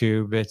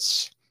YouTube.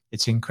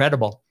 It's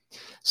incredible.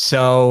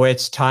 So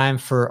it's time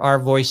for our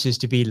voices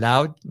to be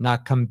loud,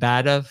 not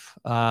combative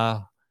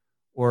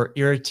or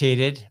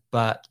irritated,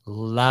 but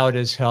loud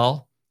as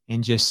hell,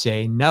 and just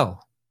say no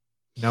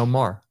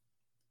more.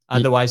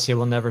 Otherwise, it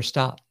will never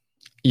stop.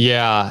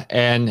 Yeah,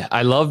 and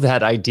I love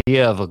that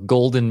idea of a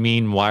golden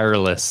mean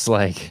wireless,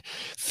 like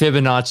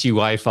Fibonacci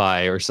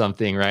Wi-Fi or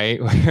something,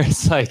 right? Where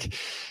it's like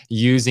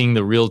using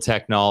the real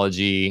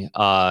technology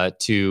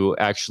to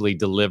actually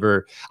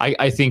deliver.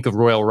 I think of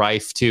Royal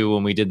Rife too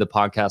when we did the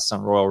podcast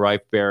on Royal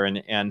Rife Bear,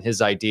 and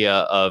his idea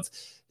of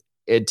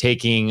it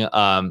taking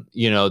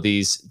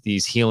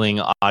these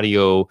healing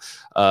audio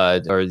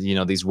or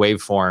these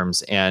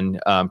waveforms and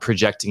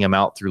projecting them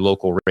out through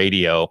local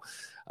radio.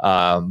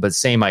 But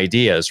same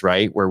ideas,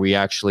 right? Where we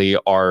actually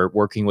are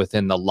working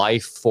within the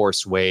life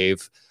force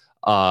wave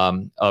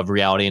of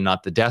reality and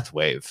not the death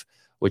wave,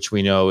 which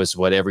we know is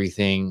what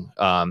everything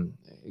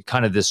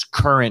kind of this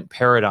current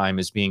paradigm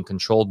is being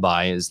controlled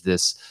by, is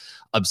this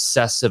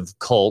obsessive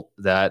cult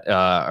that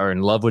are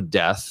in love with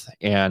death,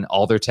 and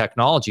all their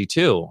technology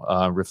too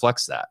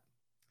reflects that.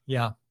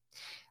 Yeah.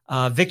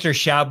 Victor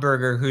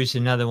Schauberger, who's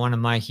another one of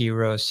my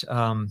heroes,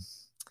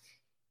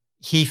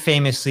 he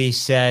famously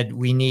said,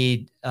 we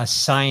need a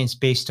science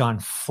based on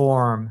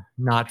form,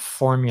 not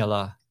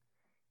formula.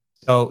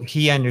 So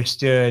he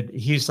understood,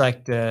 he's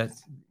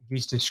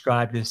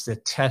described as the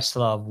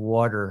Tesla of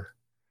water.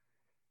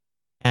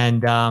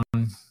 And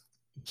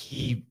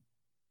he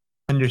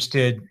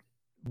understood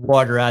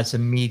water as a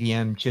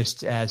medium,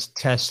 just as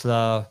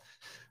Tesla,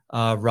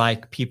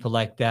 Reich, people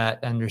like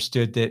that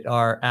understood that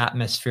our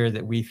atmosphere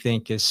that we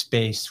think is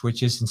space,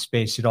 which isn't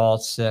space at all.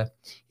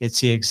 It's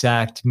the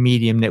exact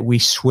medium that we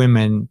swim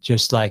in,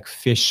 just like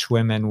fish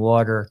swim in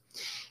water.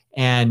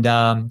 And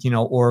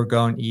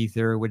orgone,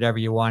 ether, whatever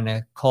you want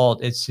to call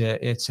it,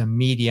 it's a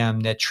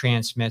medium that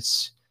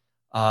transmits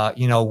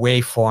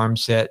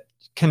waveforms that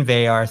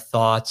convey our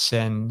thoughts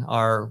and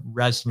our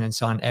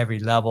resonance on every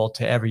level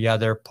to every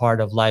other part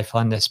of life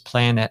on this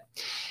planet.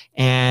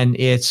 And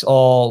it's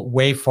all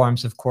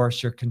waveforms, of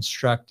course, are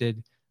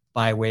constructed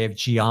by way of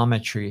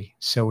geometry.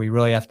 So we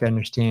really have to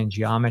understand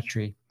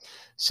geometry.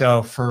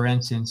 So for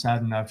instance, I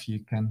don't know if you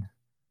can,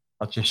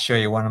 I'll just show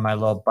you one of my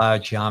little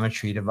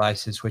biogeometry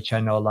devices, which I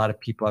know a lot of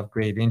people have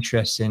great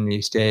interest in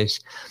these days.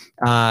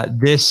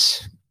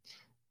 This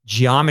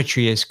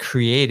geometry is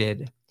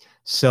created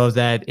so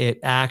that it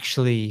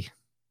actually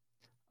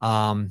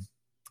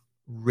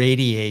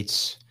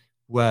radiates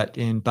what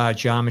in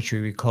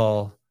biogeometry we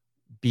call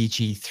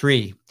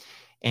BG3.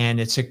 And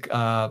it's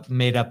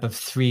made up of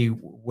 3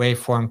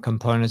 waveform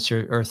components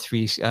or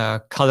 3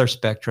 color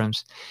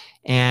spectrums.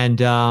 And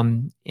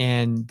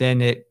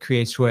then it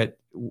creates what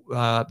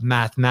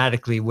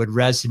mathematically would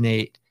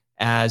resonate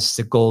as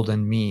the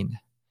golden mean,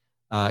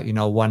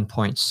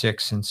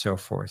 1.6 and so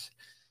forth.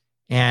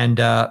 And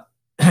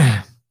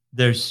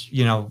there's,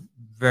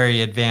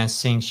 very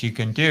advanced things you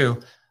can do.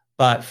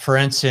 But for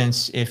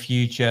instance, if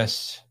you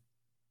just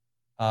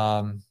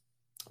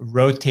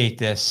rotate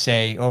this,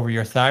 say, over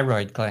your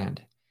thyroid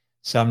gland,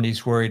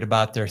 somebody's worried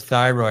about their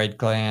thyroid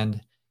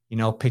gland,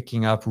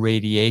 picking up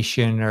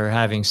radiation or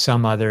having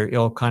some other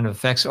ill kind of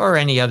effects, or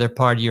any other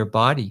part of your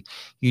body,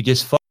 you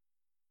just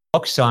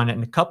focus on it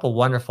and a couple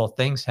wonderful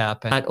things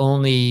happen. Not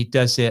only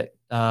does it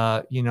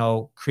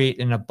create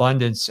an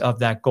abundance of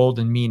that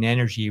golden mean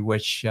energy,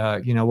 which,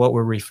 what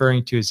we're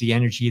referring to is the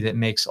energy that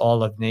makes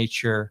all of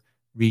nature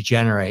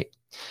regenerate.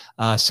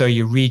 So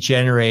you're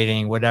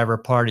regenerating whatever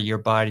part of your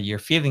body you're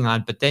feeling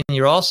on, but then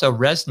you're also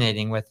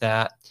resonating with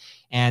that.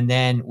 And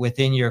then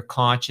within your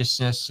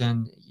consciousness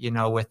and,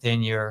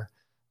 within your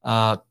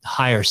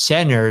higher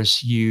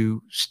centers,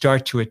 you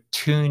start to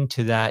attune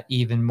to that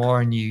even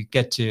more, and you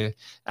get to,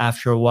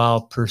 after a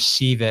while,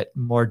 perceive it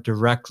more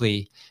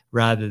directly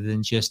rather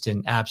than just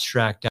an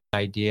abstract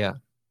idea.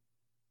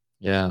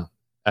 Yeah.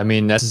 I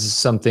mean, that's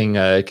something,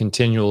 a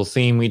continual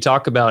theme. We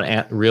talk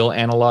about real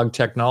analog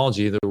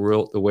technology, the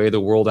way the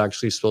world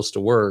actually is supposed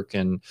to work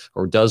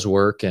or does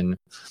work, and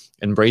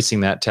embracing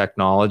that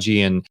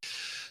technology. And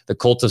the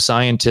cult of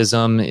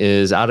scientism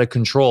is out of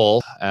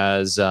control,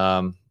 as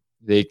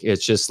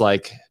it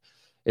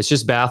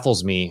just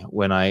baffles me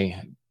when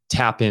I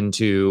tap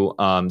into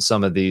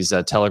some of these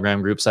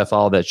Telegram groups I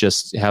follow that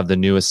just have the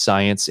newest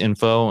science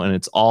info. And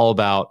it's all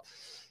about,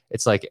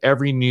 it's like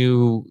every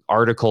new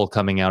article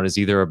coming out is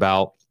either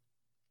about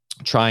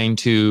trying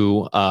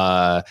to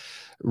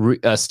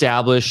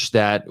establish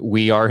that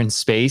we are in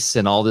space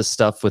and all this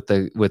stuff with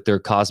their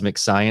cosmic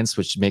science,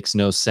 which makes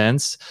no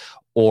sense,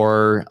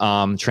 or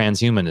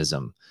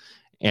transhumanism.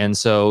 And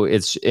so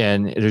it's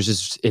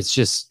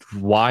just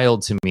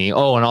wild to me.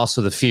 Oh, and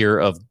also the fear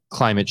of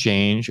climate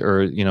change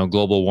or,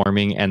 global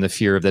warming, and the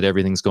fear of that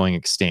everything's going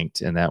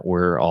extinct and that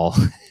we're all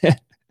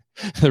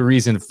the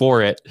reason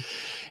for it.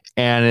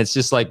 And it's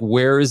just like,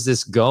 where is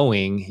this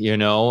going,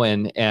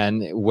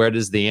 and where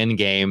does the end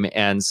game?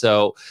 And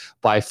so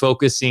by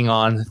focusing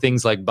on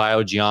things like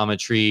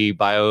biogeometry,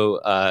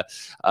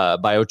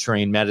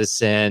 bioterrain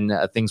medicine,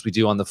 things we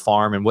do on the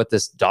farm, and what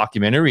this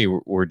documentary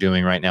we're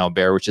doing right now,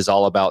 Bear, which is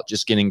all about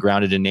just getting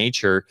grounded in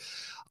nature,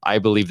 I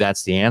believe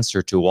that's the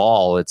answer to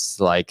all. It's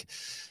like,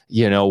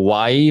 you know,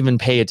 why even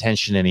pay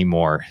attention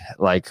anymore?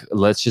 Like,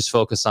 let's just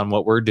focus on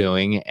what we're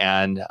doing.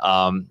 And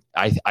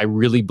I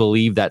really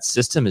believe that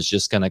system is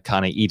just going to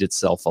kind of eat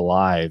itself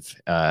alive.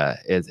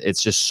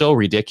 It's just so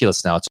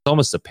ridiculous now. It's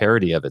almost a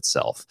parody of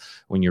itself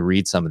when you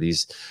read some of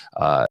these,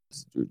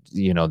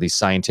 you know, these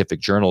scientific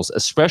journals,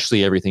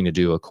 especially everything to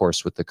do, of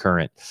course, with the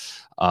current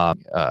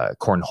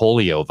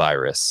cornholio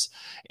virus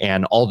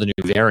and all the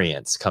new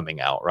variants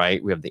coming out,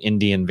 right? We have the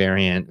Indian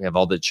variant, we have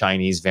all the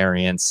Chinese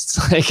variants.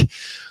 It's like,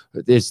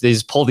 they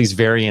just pull these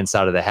variants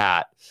out of the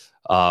hat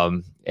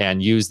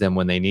and use them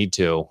when they need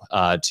to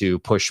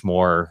push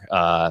more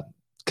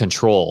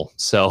control.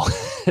 So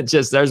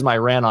there's my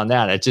rant on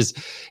that.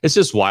 It's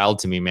just wild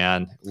to me,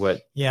 man.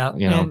 Yeah,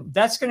 and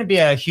that's going to be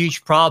a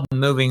huge problem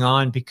moving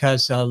on,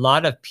 because a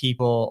lot of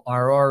people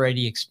are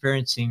already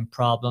experiencing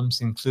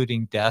problems,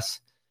 including death,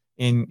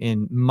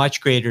 in much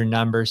greater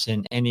numbers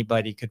than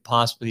anybody could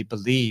possibly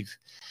believe.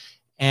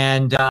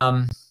 And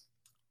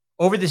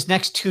over this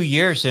next 2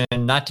 years,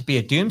 and not to be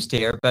a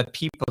doomsdayer, but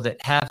people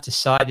that have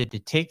decided to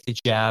take the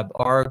jab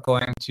are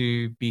going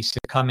to be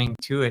succumbing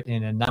to it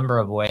in a number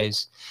of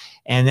ways.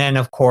 And then,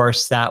 of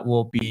course, that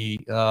will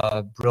be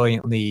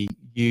brilliantly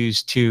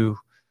used to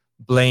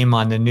blame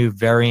on the new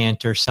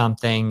variant or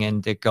something,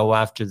 and to go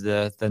after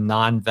the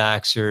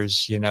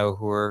non-vaxxers, you know,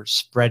 who are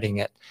spreading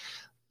it.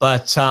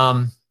 But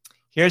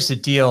here's the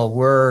deal.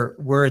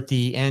 We're at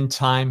the end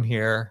time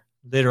here,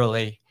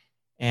 literally.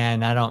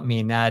 And I don't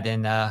mean that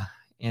in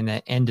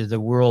an end of the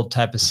world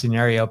type of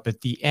scenario,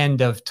 but the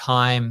end of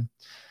time,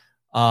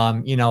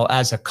 you know,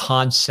 as a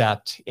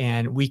concept.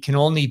 And we can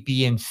only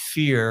be in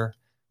fear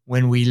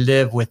when we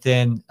live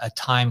within a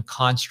time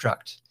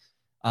construct.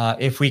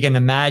 If we can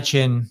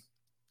imagine,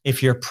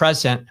 if you're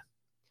present,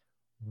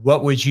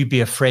 what would you be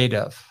afraid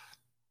of?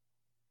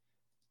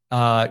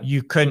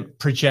 You couldn't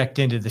project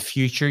into the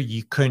future.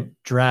 You couldn't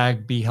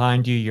drag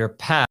behind you your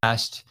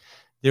past.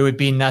 There would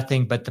be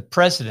nothing but the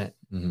present.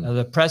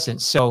 The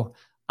present. So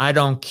I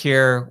don't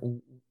care,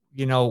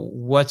 you know,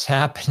 what's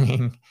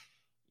happening.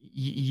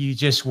 You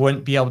just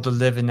wouldn't be able to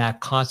live in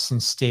that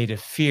constant state of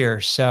fear.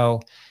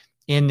 So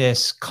in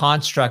this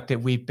construct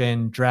that we've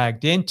been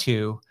dragged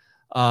into,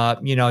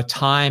 you know,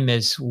 time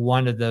is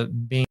one of the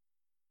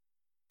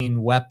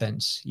main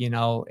weapons, you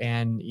know,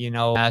 and, you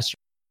know, masters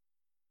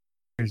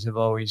have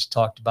always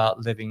talked about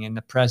living in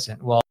the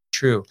present. Well,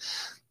 true.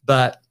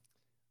 But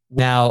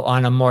now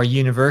on a more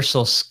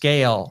universal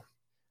scale,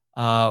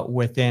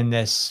 within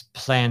this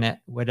planet,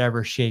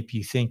 whatever shape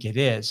you think it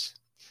is,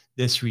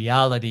 this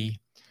reality,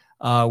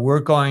 we're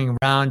going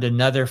around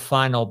another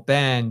final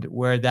bend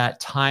where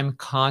that time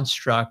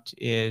construct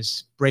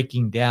is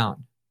breaking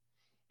down.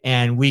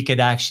 And we could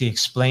actually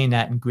explain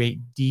that in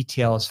great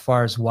detail as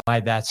far as why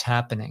that's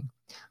happening.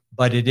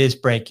 But it is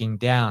breaking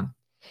down.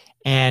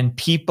 And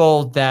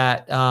people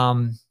that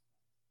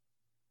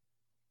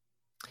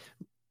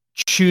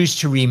choose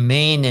to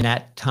remain in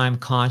that time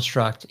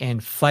construct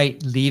and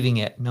fight leaving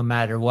it no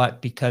matter what,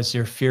 because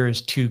their fear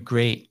is too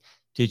great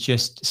to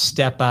just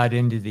step out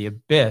into the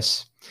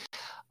abyss,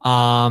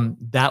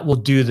 that will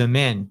do them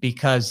in,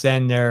 because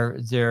then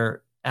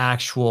their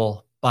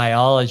actual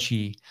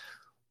biology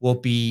will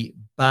be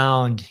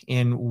bound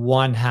in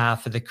one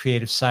half of the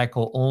creative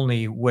cycle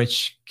only,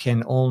 which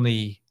can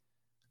only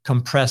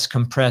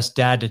compress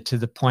data to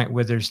the point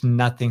where there's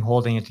nothing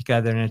holding it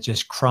together and it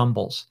just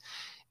crumbles.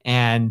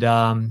 And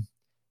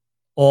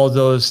all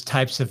those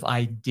types of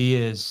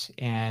ideas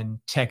and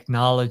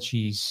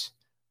technologies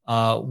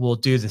will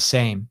do the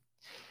same.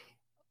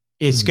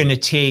 It's going to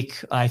take,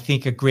 I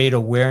think, a great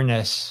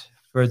awareness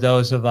for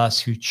those of us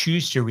who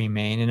choose to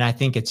remain. And I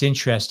think it's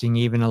interesting,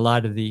 even a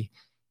lot of the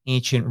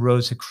ancient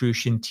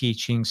Rosicrucian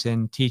teachings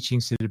and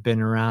teachings that have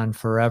been around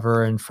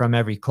forever and from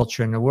every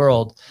culture in the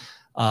world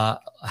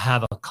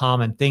have a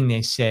common thing.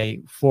 They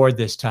say for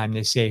this time,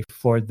 they say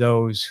for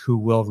those who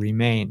will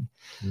remain.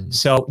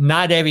 So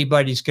not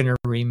everybody's going to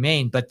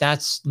remain, but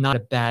that's not a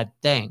bad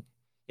thing.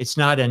 It's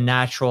not a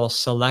natural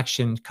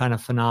selection kind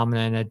of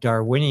phenomenon in a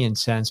Darwinian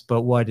sense,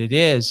 but what it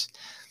is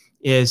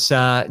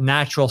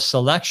natural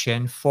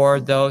selection for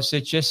those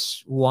that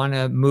just want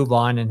to move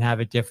on and have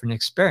a different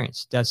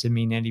experience. Doesn't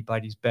mean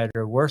anybody's better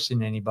or worse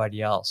than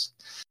anybody else.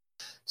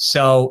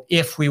 So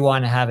if we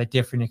want to have a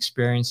different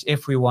experience,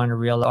 if we want to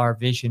realize our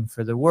vision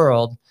for the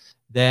world,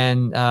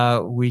 then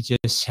we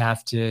just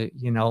have to,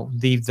 you know,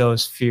 leave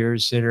those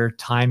fears that are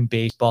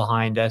time-based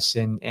behind us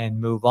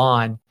and move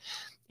on.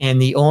 And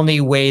the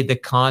only way the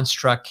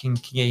construct can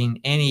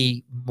gain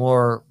any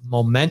more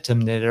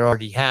momentum than it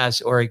already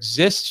has, or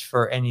exists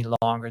for any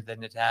longer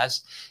than it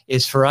has,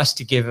 is for us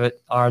to give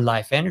it our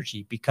life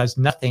energy, because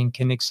nothing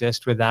can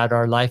exist without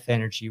our life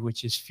energy,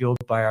 which is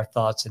fueled by our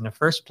thoughts in the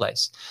first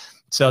place.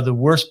 So the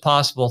worst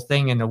possible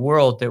thing in the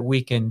world that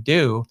we can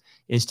do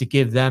is to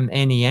give them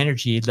any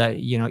energy that,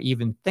 you know,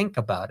 even think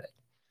about it.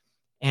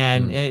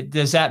 And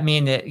does that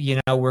mean that, you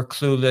know, we're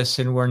clueless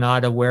and we're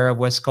not aware of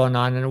what's going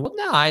on in the world?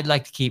 No, I'd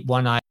like to keep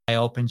one eye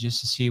open just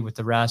to see what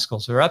the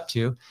rascals are up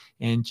to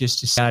and just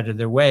to stay out of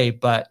their way.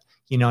 But,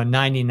 you know,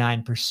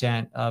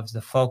 99% of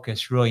the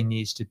focus really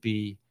needs to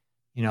be,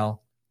 you know,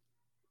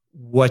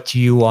 what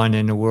do you want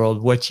in the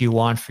world? What do you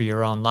want for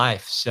your own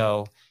life?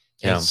 So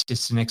it's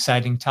just an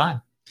exciting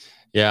time.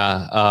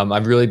 Yeah.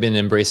 I've really been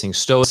embracing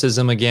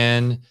Stoicism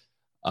again.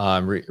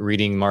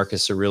 Reading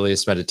Marcus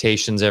Aurelius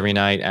Meditations every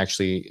night,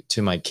 actually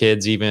to my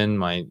kids, even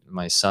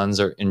my sons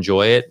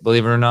enjoy it,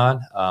 believe it or not.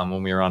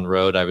 When we were on the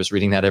road, I was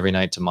reading that every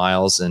night to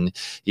Miles, and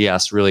he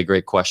asked really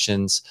great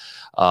questions.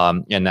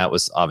 And that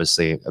was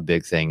obviously a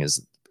big thing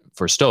is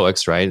for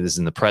Stoics, right? This is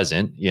in the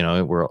present, you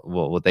know,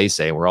 what they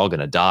say, we're all going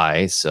to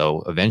die.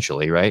 So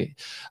eventually, right?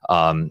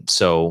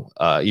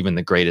 Even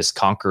the greatest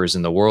conquerors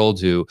in the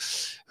world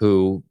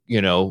who,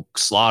 you know,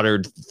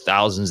 slaughtered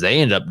thousands,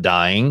 they end up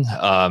dying.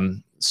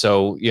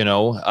 So, you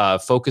know,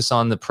 focus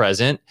on the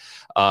present,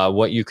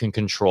 what you can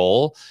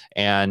control,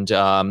 and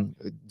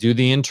do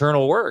the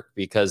internal work,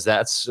 because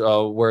that's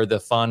where the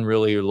fun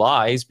really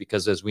lies,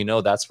 because as we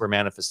know, that's where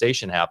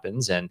manifestation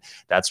happens. And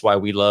that's why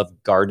we love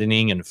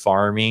gardening and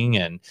farming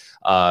and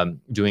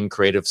doing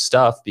creative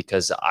stuff,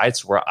 because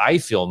it's where I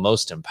feel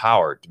most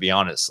empowered, to be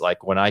honest.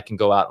 Like when I can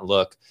go out and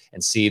look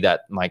and see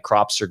that my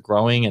crops are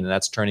growing and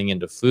that's turning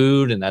into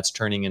food and that's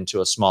turning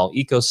into a small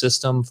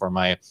ecosystem for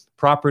my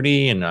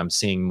property, and I'm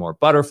seeing more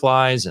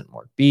butterflies and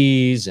more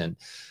bees and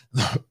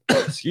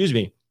excuse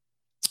me.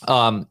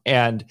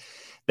 And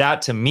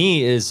that to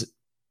me is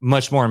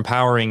much more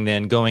empowering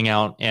than going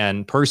out,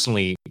 and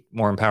personally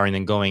more empowering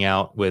than going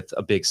out with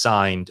a big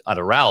sign at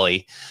a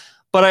rally.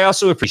 But I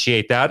also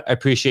appreciate that. I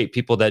appreciate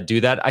people that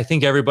do that. I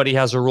think everybody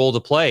has a role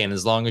to play. And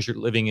as long as you're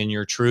living in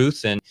your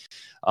truth and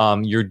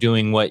you're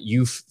doing what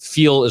you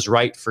feel is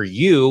right for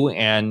you,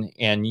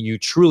 and you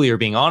truly are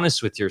being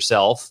honest with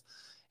yourself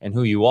and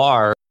who you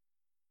are,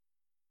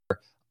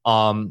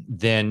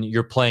 then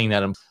you're playing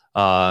that.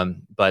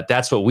 But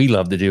that's what we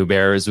love to do,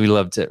 Bear, is we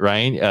love to,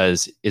 right,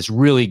 is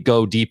really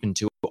go deep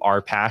into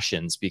our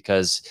passions,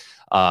 because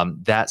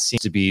that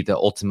seems to be the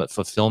ultimate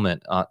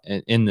fulfillment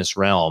in this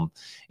realm,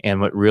 and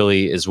what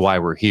really is why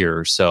we're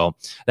here. So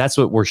that's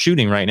what we're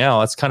shooting right now.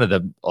 That's kind of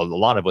a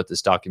lot of what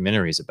this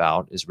documentary is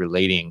about, is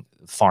relating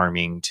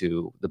farming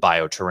to the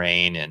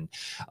bioterrain and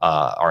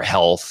our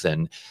health.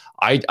 And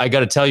I got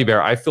to tell you,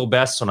 Bear, I feel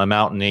best when I'm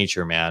out in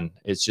nature, man.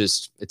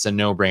 It's a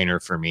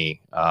no-brainer for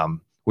me.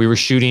 We were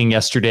shooting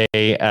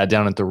yesterday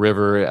down at the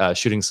river,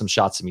 shooting some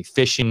shots of me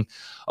fishing.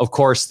 Of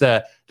course,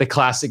 the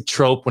classic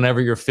trope whenever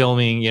you're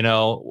filming, you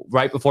know,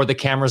 right before the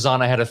camera's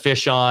on, I had a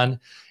fish on,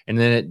 and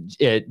then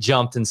it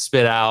jumped and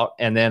spit out.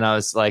 And then I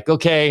was like,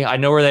 okay, I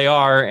know where they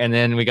are. And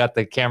then we got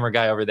the camera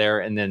guy over there,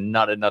 and then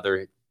not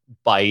another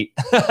bite.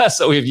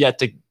 So we've yet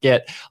to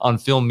get on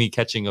film me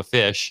catching a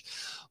fish.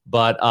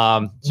 But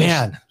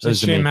man,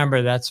 just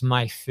remember, that's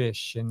my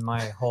fish in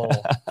my hole.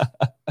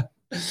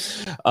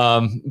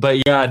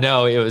 But yeah,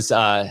 no, it was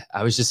I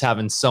was just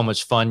having so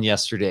much fun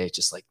yesterday.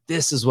 Just like,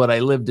 this is what I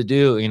live to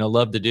do, you know,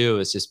 love to do,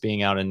 is just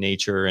being out in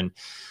nature. And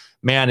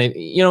man,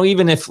 you know,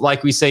 even if,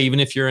 like we say, even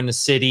if you're in the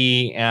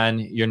city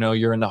and, you know,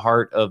 you're in the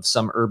heart of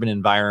some urban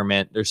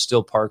environment, there's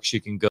still parks you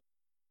can go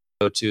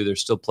to. There's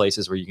still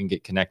places where you can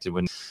get connected.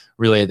 When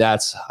really,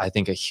 that's, I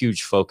think, a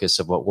huge focus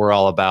of what we're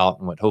all about,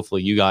 and what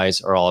hopefully you guys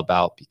are all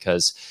about,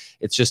 because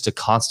it's just a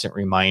constant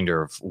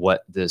reminder of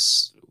what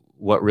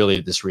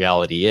really this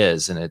reality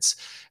is. And it's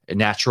a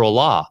natural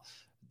law.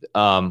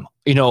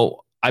 You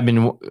know, I've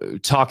been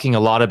talking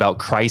a lot about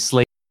Christ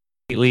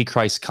lately,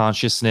 Christ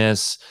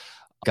consciousness.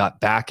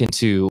 Got back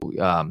into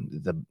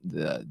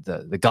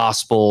the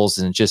Gospels,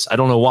 and just, I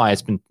don't know why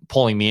it's been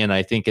pulling me in.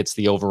 I think it's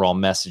the overall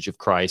message of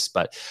Christ,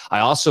 but I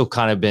also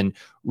kind of been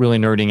really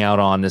nerding out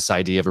on this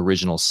idea of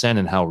original sin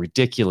and how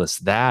ridiculous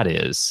that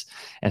is,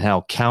 and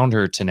how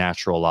counter to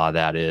natural law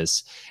that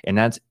is. And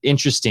that's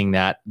interesting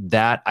that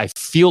I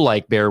feel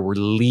like, Bear, we're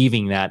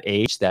leaving that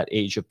age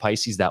of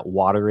Pisces, that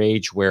water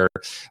age, where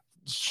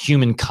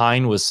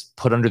humankind was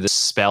put under the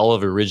spell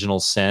of original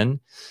sin,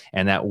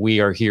 and that we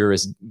are here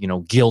as, you know,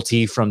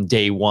 guilty from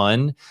day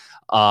one.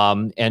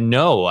 And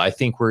no, I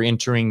think we're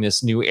entering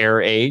this new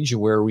air age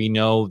where we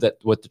know that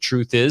what the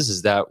truth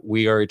is that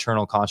we are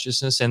eternal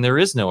consciousness, and there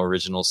is no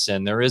original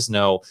sin. There is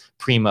no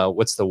prima,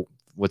 what's the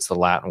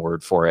Latin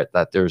word for it?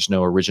 That there's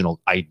no original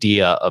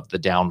idea of the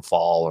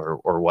downfall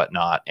or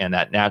whatnot. And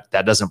that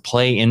doesn't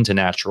play into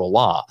natural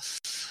law.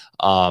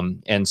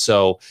 And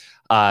so,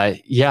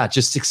 yeah,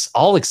 just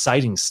all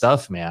exciting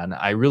stuff, man.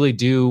 I really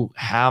do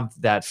have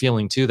that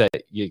feeling too,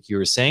 that you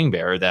were saying,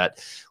 Bear,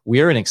 that we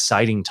are in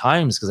exciting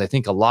times, because I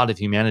think a lot of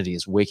humanity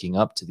is waking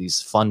up to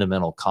these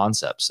fundamental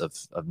concepts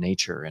of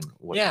nature and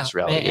what this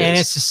reality is. And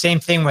it's the same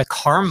thing with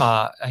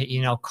karma.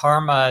 You know,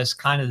 karma is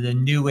kind of the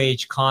new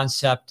age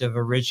concept of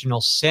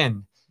original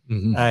sin.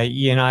 Mm-hmm.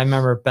 You know, I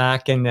remember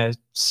back in the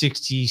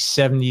 60s,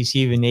 70s,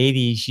 even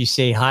 80s, you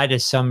say hi to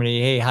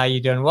somebody, hey, how you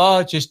doing?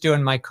 Well, just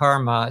doing my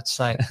karma. It's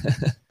like...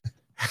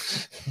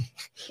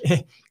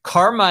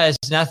 Karma is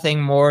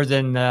nothing more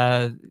than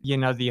you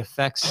know, the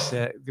effects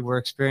that we're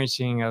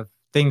experiencing of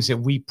things that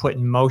we put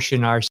in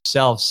motion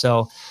ourselves.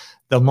 So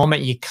the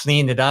moment you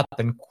clean it up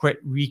and quit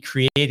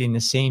recreating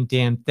the same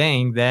damn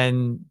thing,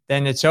 then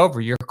it's over.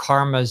 Your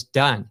karma's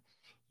done.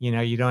 You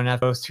know, you don't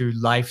have to go through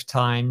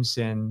lifetimes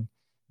and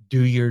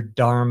do your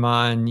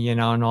dharma and, you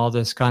know, and all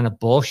this kind of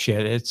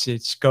bullshit.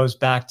 It goes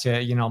back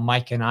to, you know,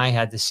 Mike and I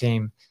had the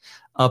same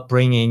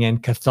upbringing in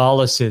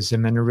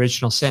Catholicism and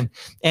original sin.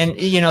 And,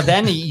 you know,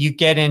 then you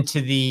get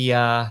into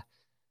the,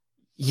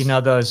 you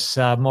know, those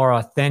more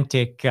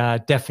authentic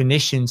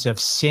definitions of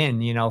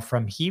sin, you know,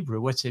 from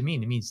Hebrew. What's it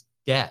mean? It means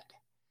dead.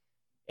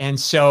 And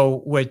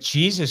so what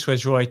Jesus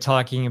was really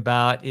talking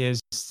about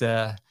is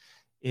you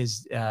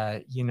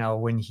know,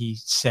 when he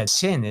said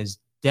sin is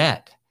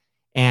dead.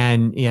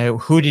 And, you know,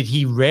 who did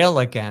he rail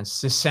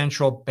against? The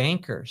central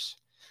bankers.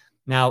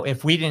 Now,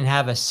 if we didn't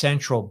have a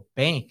central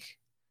bank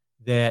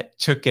that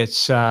took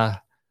its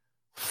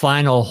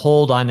final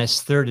hold on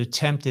its third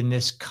attempt in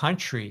this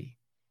country,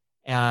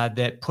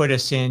 that put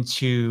us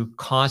into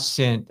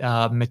constant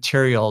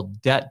material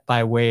debt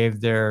by way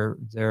of their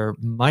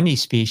money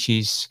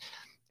species,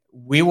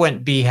 we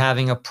wouldn't be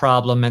having a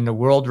problem in the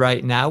world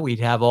right now.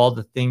 We'd have all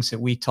the things that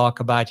we talk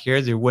about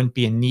here. There wouldn't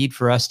be a need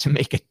for us to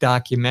make a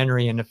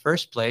documentary in the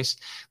first place.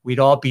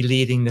 We'd all be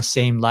leading the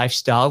same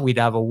lifestyle. We'd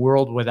have a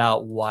world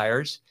without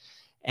wires,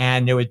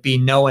 and there would be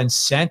no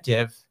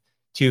incentive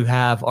to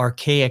have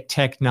archaic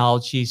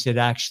technologies that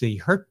actually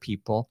hurt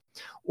people,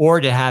 or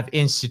to have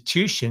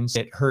institutions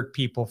that hurt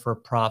people for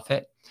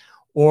profit,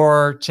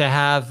 or to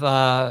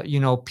have you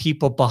know,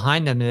 people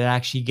behind them that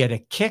actually get a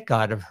kick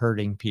out of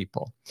hurting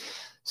people.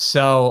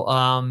 So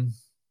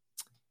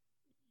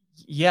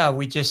yeah,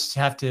 we just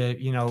have to,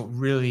 you know,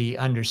 really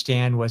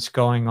understand what's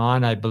going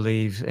on, I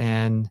believe,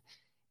 and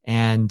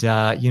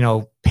you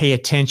know, pay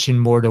attention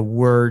more to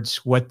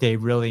words, what they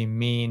really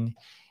mean,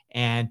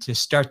 and to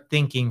start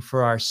thinking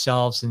for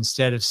ourselves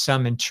instead of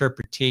some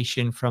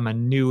interpretation from a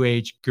New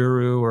Age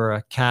guru or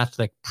a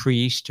Catholic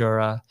priest or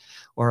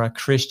a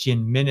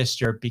Christian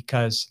minister,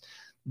 because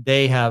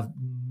they have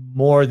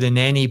more than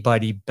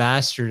anybody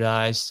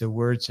bastardized the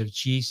words of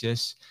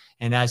Jesus.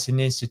 And as an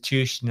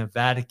institution, the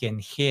Vatican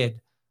hid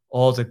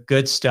all the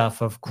good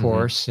stuff, of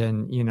course.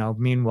 And, you know,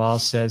 meanwhile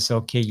says,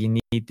 okay, you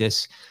need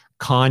this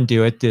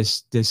conduit,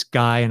 this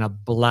guy in a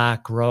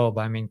black robe.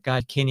 I mean,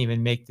 God can't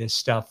even make this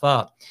stuff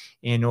up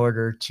in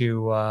order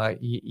to,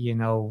 you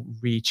know,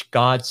 reach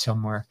God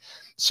somewhere.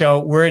 So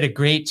we're at a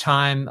great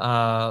time,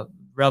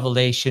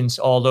 revelations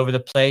all over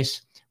the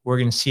place. We're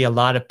going to see a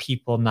lot of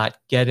people not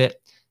get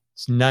it.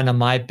 It's none of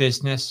my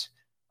business.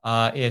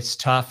 It's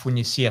tough when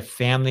you see a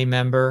family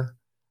member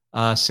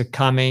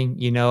succumbing,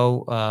 you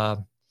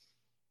know,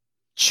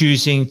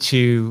 choosing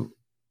to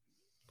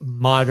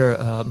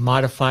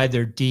modify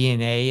their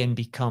DNA and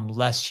become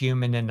less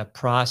human in the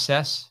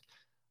process,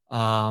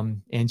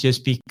 and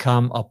just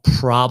become a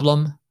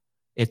problem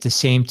at the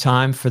same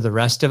time for the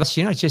rest of us.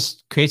 You know, it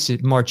just creates a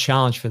more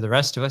challenge for the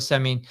rest of us. I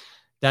mean,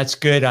 that's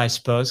good, I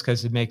suppose,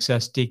 because it makes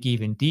us dig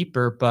even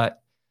deeper.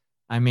 But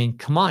I mean,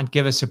 come on,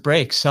 give us a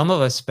break. Some of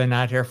us have been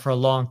out here for a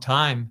long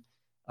time,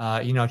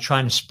 you know,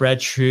 trying to spread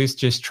truth,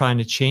 just trying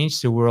to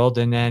change the world.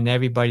 And then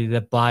everybody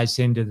that buys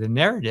into the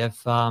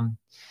narrative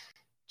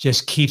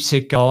just keeps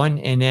it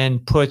going, and then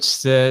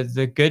puts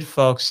the good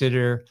folks that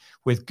are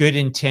with good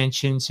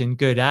intentions and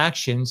good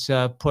actions,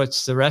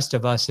 puts the rest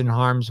of us in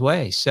harm's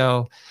way.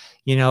 So,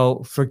 you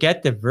know,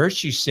 forget the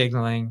virtue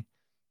signaling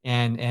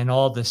and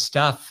all the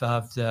stuff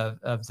of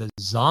the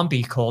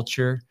zombie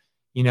culture.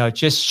 You know,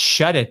 just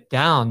shut it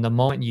down the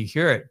moment you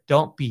hear it.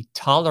 Don't be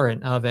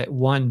tolerant of it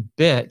one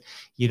bit.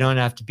 You don't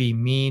have to be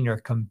mean or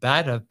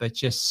combative, but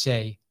just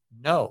say,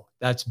 no,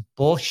 that's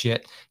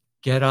bullshit.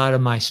 Get out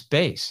of my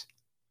space.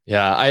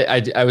 Yeah,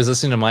 I was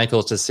listening to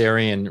Michael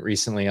Tsarian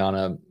recently on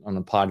a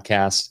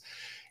podcast,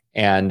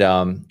 and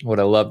what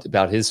I loved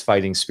about his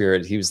fighting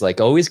spirit, he was like,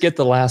 always get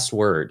the last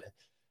word.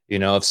 You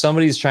know, if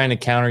somebody's trying to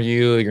counter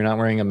you, you're not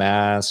wearing a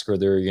mask, or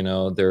they're, you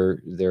know,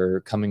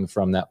 they're coming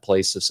from that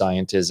place of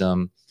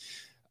scientism,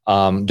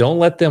 don't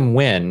let them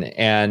win.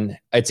 And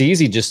it's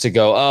easy just to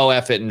go, oh,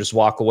 F it, and just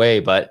walk away.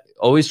 But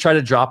always try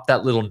to drop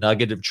that little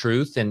nugget of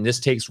truth. And this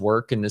takes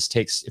work, and this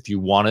takes, if you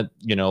want to,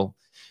 you know,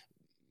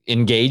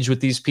 engage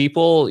with these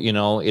people, you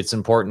know, it's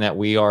important that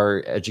we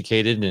are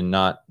educated and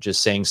not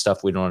just saying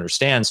stuff we don't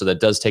understand. So that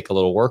does take a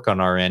little work on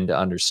our end to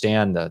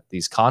understand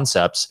these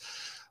concepts.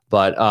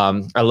 But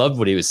I loved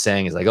what he was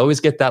saying, is like, always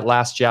get that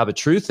last jab of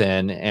truth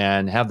in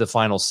and have the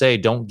final say.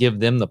 Don't give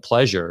them the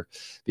pleasure,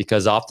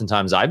 because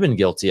oftentimes I've been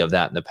guilty of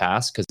that in the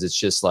past, because it's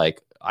just like,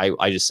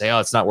 I just say, oh,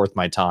 it's not worth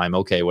my time.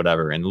 Okay,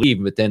 whatever, and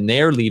leave. But then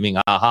they're leaving,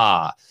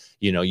 aha,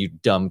 you know, you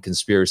dumb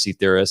conspiracy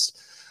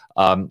theorist.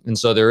 And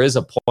so there is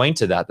a point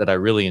to that I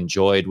really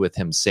enjoyed with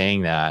him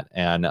saying that.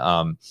 And,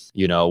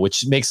 you know,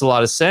 which makes a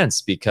lot of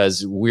sense,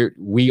 because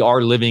we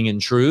are living in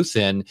truth.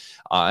 And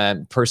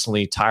I'm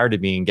personally tired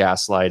of being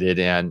gaslighted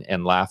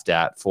and laughed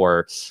at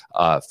for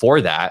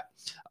that.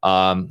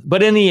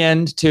 But in the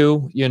end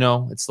too, you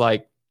know, it's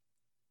like,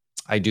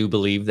 I do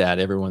believe that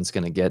everyone's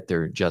going to get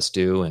their just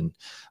due. And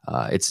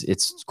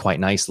it's quite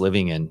nice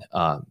living in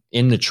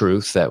the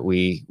truth that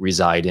we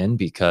reside in,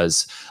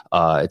 because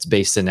it's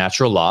based in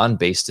natural law and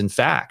based in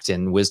fact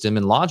and wisdom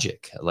and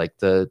logic, like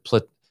the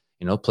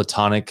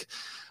Platonic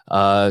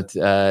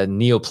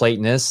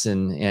Neoplatonists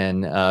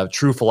and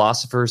true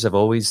philosophers have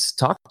always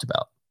talked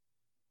about.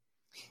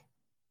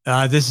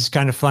 This is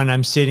kind of fun.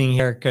 I'm sitting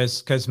here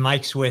because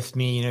Mike's with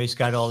me. You know, he's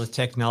got all the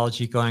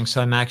technology going,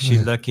 so I'm actually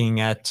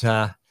looking at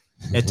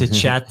the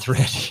chat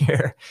thread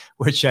here,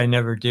 which I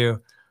never do.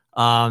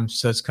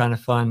 So it's kind of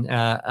fun.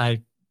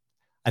 I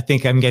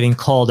think I'm getting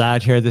called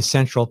out here. The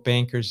central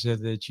bankers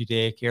of the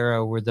Judaic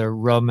era were the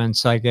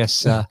Romans. So I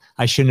guess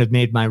I shouldn't have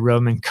made my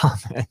Roman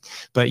comment,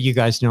 but you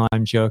guys know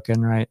I'm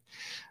joking, right?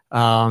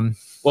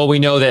 Well, we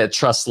know that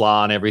trust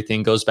law and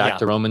everything goes back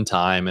to Roman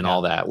time and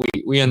all that.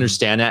 We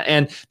understand that.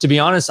 And to be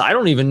honest, I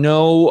don't even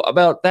know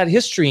about that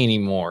history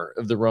anymore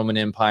of the Roman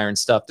Empire and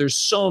stuff. There's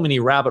so many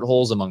rabbit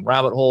holes among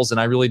rabbit holes. And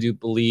I really do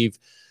believe,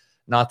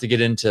 not to get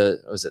into,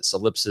 was it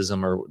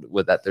solipsism or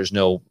with that, there's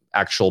no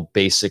actual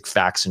basic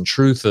facts and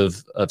truth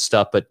of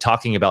stuff, but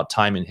talking about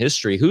time and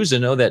history, who's to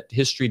know that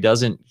history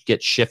doesn't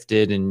get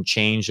shifted and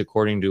changed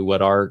according to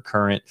what our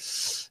current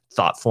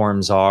thought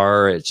forms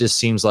are. It just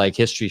seems like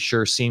history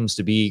sure seems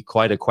to be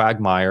quite a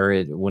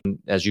quagmire.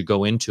 As you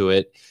go into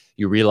it,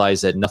 you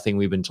realize that nothing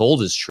we've been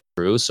told is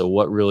true. So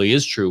what really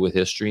is true with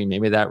history?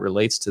 Maybe that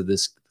relates to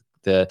this,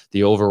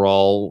 the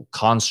overall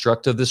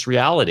construct of this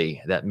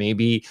reality, that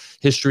maybe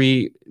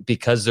history,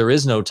 because there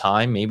is no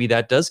time, maybe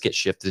that does get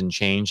shifted and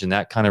changed. And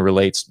that kind of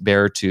relates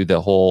bear to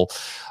the whole,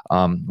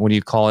 what do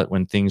you call it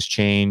when things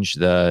change?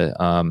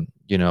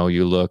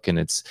 You look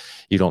and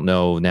you don't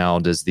know now,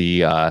 does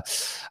the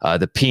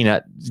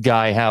peanut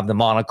guy have the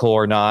monocle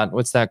or not?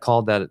 What's that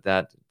called?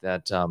 That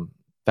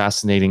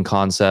fascinating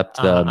concept.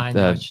 I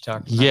know what you're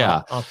talking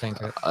about. I'll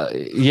think of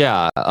it.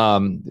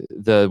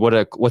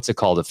 What's it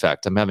called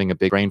effect? I'm having a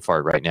big brain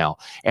fart right now.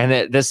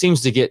 And that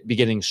seems to be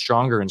getting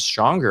stronger and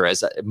stronger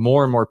as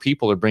more and more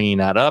people are bringing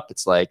that up.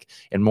 It's like,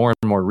 and more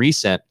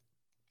recent.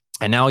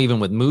 And now even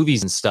with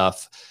movies and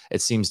stuff,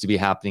 it seems to be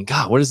happening.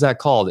 God, what is that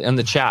called? In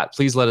the chat,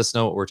 please let us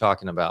know what we're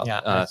talking about.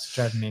 Yeah, that's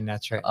driving me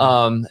nuts right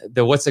now.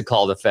 The what's it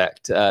called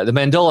effect? The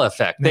Mandela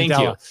effect. Thank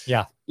you.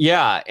 Yeah.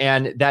 Yeah,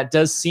 and that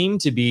does seem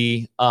to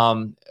be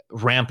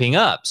ramping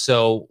up.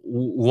 So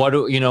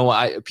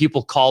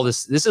people call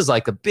this is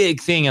like a big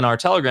thing in our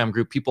Telegram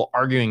group, people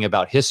arguing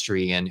about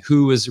history and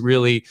who is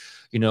really,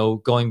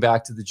 going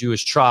back to the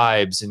Jewish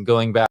tribes and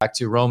going back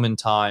to Roman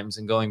times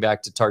and going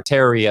back to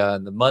Tartaria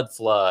and the mud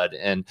flood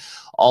and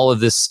all of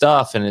this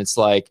stuff. And it's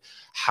like,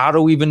 how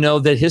do we even know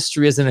that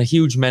history isn't a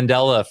huge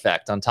Mandela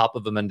effect on top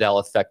of a Mandela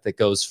effect that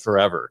goes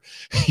forever?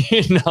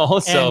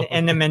 So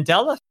and the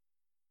Mandela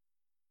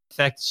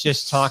effect is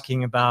just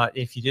talking about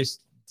if you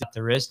just,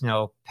 there is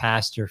no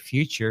past or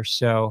future.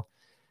 So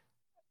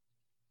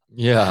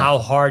yeah, how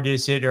hard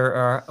is it,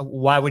 or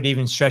why would it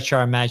even stretch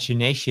our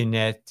imagination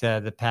that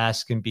the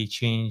past can be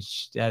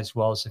changed as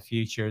well as the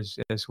future,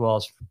 as well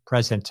as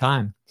present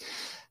time?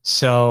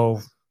 So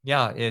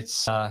yeah,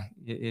 it's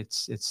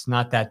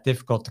not that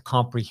difficult to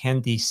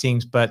comprehend these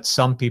things, but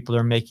some people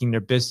are making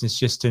their business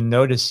just to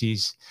notice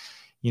these,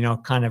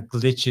 kind of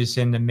glitches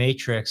in the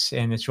matrix,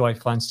 and it's really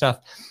fun stuff.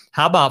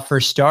 How about,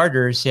 for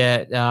starters,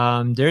 that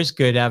there's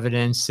good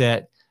evidence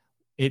that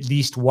at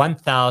least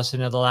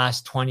 1,000 of the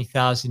last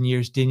 20,000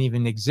 years didn't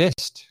even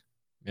exist.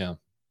 Yeah.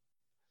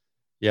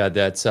 Yeah,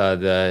 that's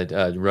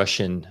the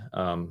Russian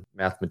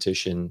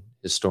mathematician,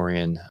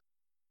 historian.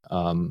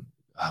 Brain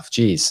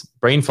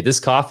fart. This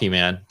coffee,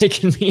 man,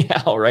 taking me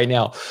out right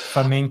now.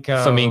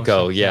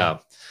 Fomenko, yeah.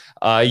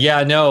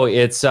 No,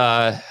 it's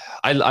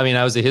I mean,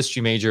 I was a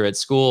history major at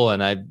school,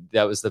 and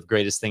that was the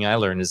greatest thing I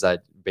learned, is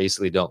that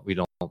basically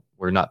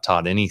we're not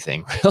taught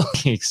anything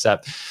really,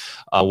 except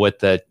what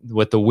the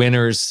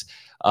winners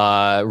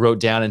wrote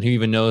down, and who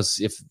even knows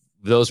if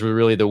those were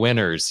really the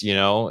winners.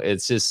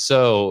 It's just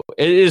it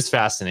is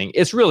fascinating.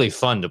 It's really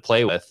fun to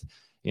play with.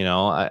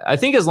 I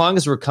think as long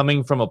as we're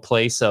coming from a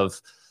place of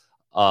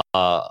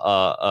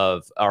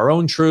our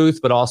own truth,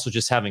 but also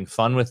just having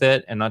fun with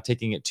it and not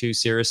taking it too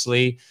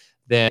seriously,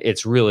 then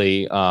it's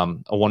really a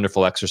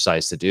wonderful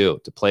exercise to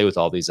play with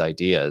all these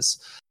ideas.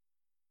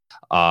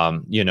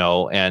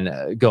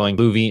 And going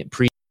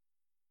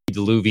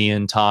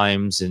pre-Diluvian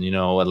times, and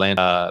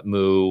Atlanta,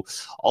 Mu,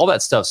 all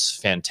that stuff's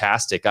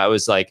fantastic. I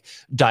was like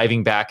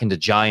diving back into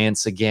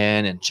giants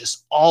again, and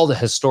just all the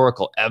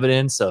historical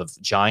evidence of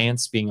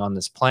giants being on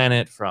this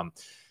planet. From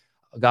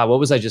God, what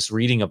was I just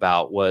reading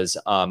about? Was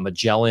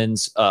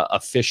Magellan's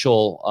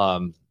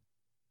official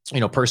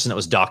person that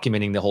was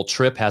documenting the whole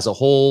trip has a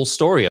whole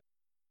story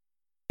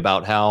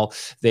about how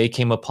they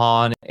came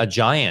upon a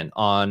giant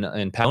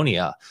in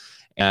Patagonia.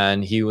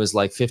 And he was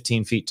like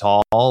 15 feet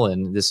tall,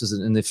 and this is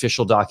in the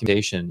official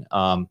documentation.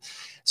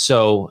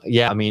 So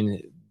yeah, I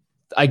mean,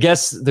 I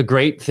guess the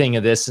great thing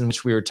of this, in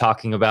which we were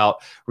talking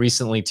about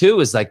recently too,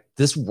 is like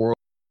this world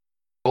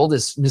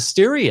is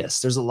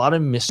mysterious. There's a lot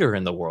of mystery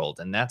in the world,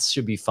 and that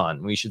should be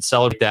fun. We should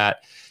celebrate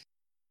that,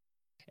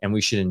 and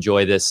we should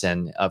enjoy this.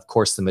 And of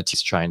course, the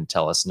materialist trying to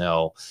tell us,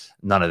 no,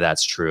 none of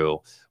that's true.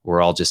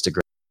 we're all just a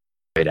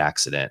great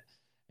accident,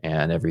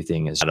 and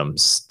everything is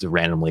atoms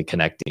randomly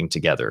connecting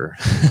together.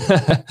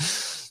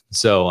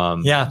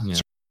 So yeah,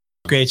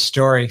 great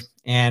story.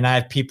 And I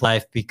have people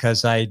life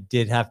because I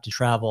did have to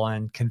travel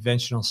in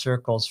conventional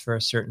circles for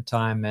a certain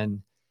time,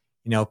 and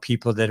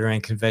people that are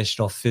in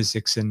conventional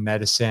physics and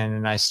medicine,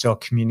 and I still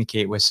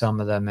communicate with some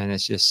of them, and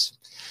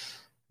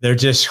they're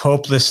just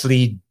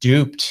hopelessly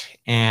duped.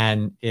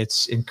 And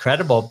it's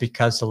incredible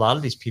because a lot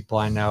of these people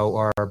I know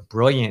are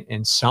brilliant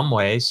in some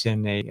ways,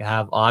 and they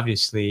have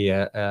obviously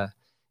an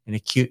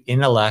acute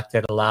intellect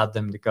that allowed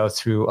them to go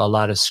through a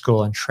lot of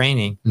school and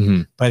training,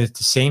 but at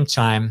the same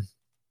time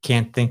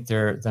can't think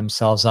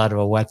themselves out of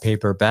a wet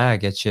paper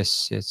bag. It's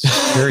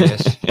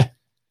curious.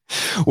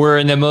 We're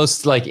in the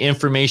most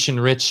information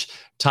rich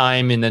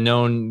time in the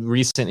known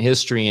recent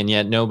history, and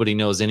yet nobody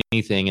knows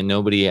anything and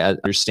nobody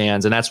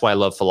understands. And that's why I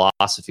love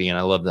philosophy, and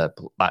I love that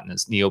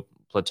Platonist,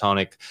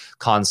 Neoplatonic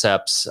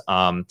concepts,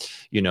 the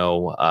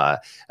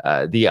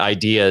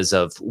ideas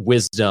of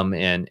wisdom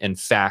and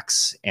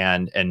facts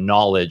and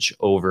knowledge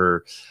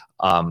over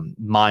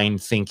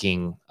mind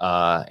thinking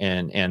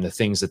and the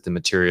things that the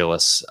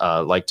materialists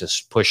like to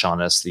push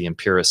on us, the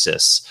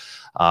empiricists.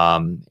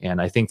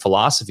 And I think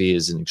philosophy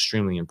is an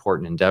extremely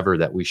important endeavor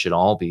that we should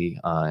all be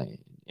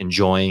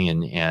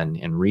enjoying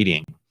and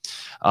reading.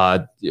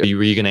 Were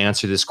you going to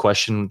answer this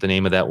question, the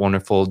name of that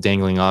wonderful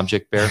dangling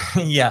object, Bear?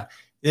 Yeah,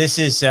 this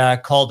is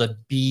called a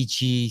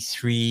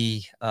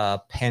BG3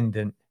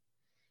 pendant.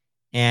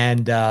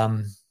 And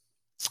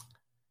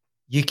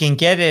you can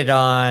get it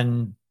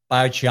on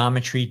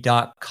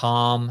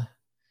biogeometry.com.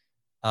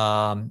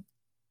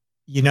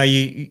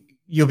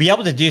 You'll be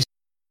able to do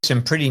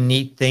some pretty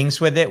neat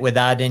things with it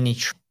without any.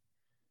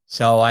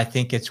 So I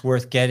think it's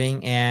worth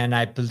getting. And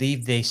I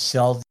believe they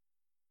sell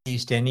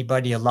these to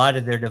anybody. A lot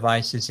of their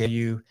devices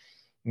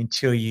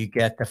until you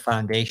get the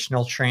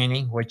foundational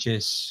training, which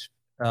is,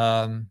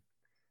 what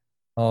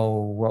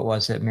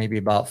was it? Maybe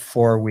about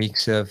 4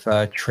 weeks of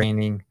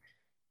training.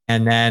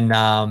 And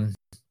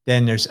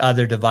then there's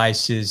other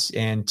devices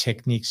and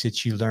techniques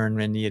that you learn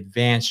in the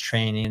advanced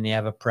training, and they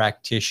have a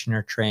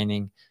practitioner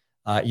training,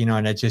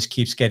 and it just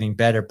keeps getting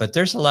better. But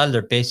there's a lot of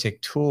their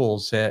basic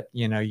tools that,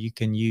 you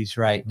can use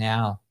right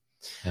now.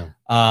 Yeah.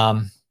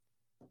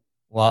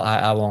 Well,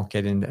 I won't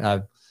get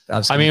into,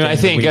 I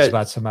think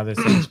about some other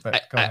things,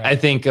 but I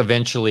think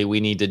eventually we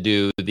need to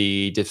do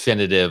the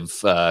definitive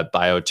the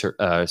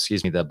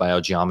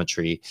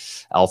biogeometry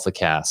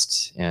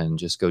AlphaCast and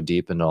just go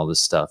deep into all this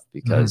stuff,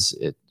 because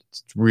it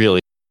really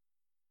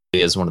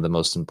is one of the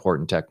most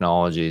important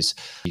technologies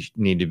you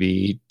need to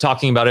be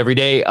talking about every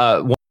day.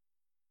 One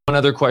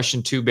other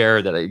question too,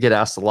 Bear, that I get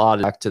asked a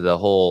lot, back to the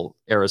whole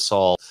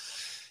aerosol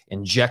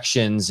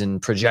injections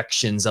and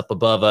projections up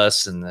above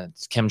us and the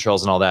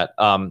chemtrails and all that.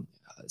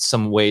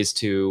 Some ways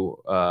to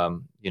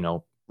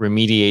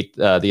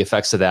remediate the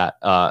effects of that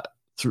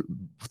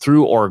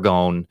through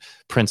orgone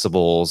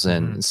principles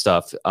and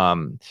stuff.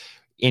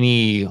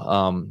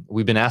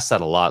 We've been asked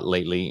that a lot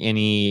lately.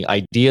 Any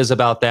ideas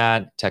about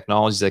that,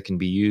 technologies that can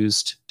be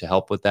used to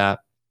help with that?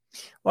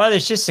 Well,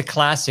 there's just a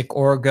classic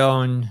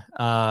orgone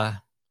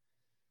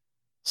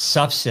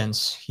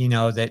substance,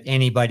 that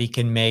anybody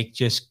can make.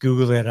 Just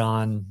Google it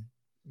on,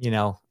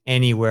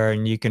 anywhere,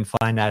 and you can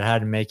find out how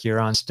to make your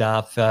own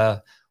stuff.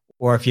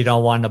 Or if you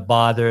don't want to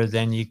bother,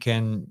 then you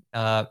can,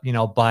 buy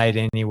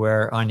it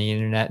anywhere on the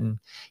internet. And,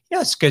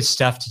 it's good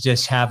stuff to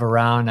just have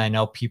around. I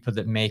know people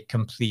that make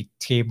complete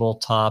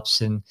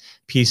tabletops and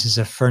pieces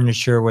of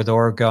furniture with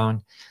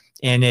orgone,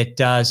 and it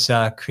does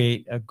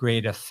create a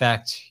great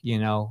effect,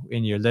 in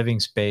your living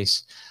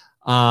space.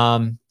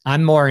 I'm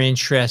more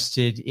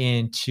interested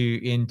in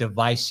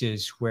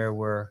devices where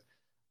we're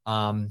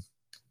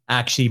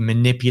actually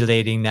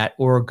manipulating that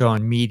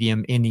orgone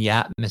medium in the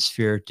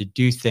atmosphere to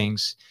do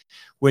things,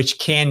 which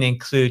can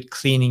include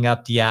cleaning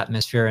up the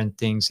atmosphere and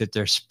things that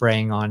they're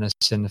spraying on us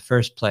in the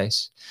first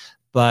place.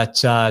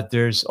 But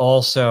there's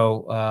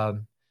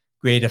also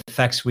great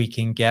effects we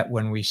can get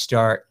when we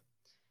start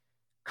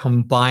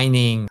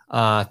combining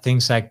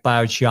things like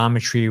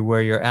biogeometry,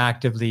 where you're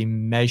actively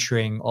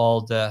measuring all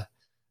the,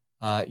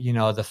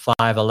 the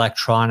 5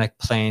 electronic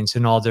planes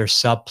and all their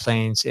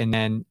subplanes, and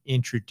then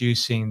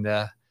introducing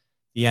the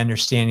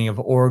understanding of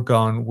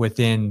orgone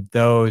within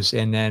those,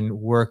 and then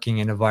working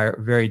in a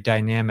very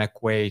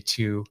dynamic way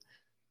to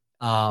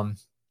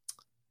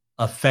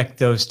affect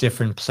those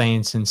different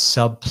planes and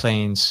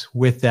subplanes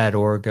with that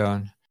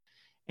orgone.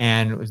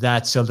 And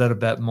that's a little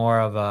bit more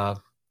of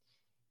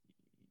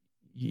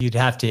you'd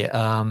have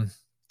to,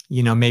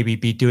 maybe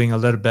be doing a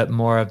little bit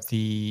more of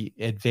the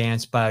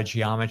advanced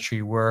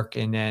biogeometry work,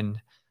 and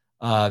then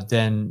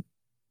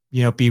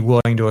be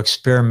willing to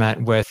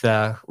experiment with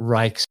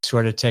Reich's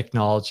sort of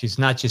technologies,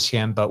 not just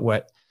him, but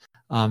what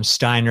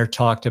Steiner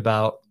talked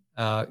about,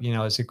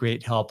 is a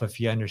great help if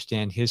you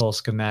understand his whole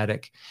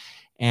schematic.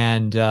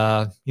 And,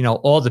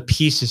 all the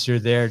pieces are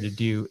there to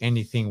do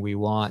anything we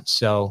want.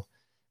 So,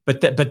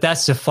 but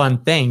that's the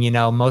fun thing.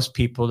 Most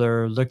people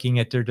are looking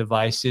at their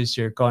devices,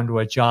 or going to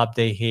a job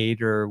they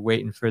hate, or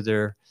waiting for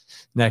their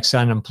next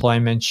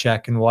unemployment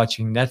check and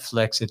watching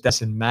Netflix. It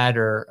doesn't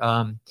matter.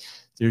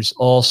 There's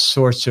all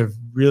sorts of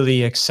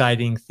really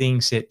exciting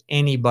things that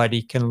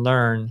anybody can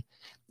learn,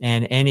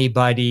 and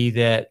anybody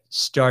that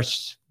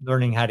starts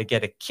learning how to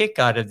get a kick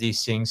out of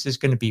these things is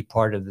going to be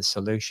part of the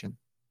solution.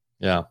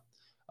 Yeah.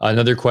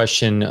 Another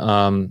question,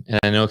 and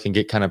I know it can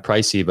get kind of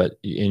pricey, but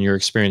in your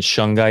experience,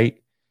 shungite,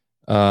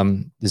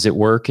 does it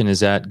work, and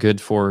is that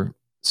good for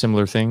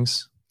similar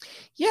things?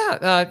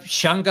 Yeah,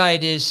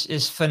 shungite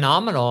is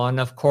phenomenal, and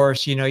of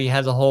course, you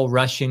have the whole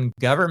Russian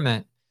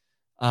government,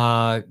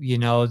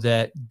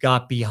 that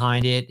got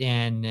behind it,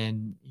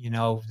 and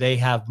they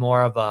have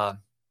more of a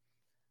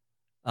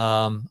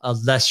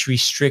less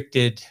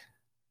restricted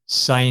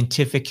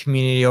scientific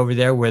community over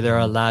there, where they're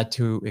allowed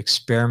to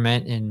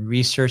experiment and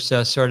research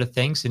those sort of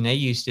things, and they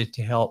used it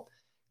to help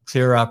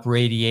clear up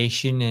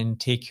radiation and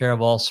take care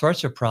of all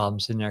sorts of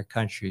problems in their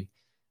country.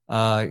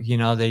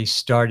 They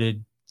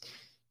started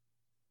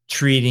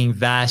treating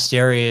vast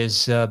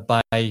areas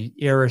by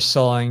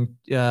aerosoling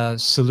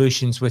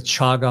solutions with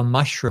chaga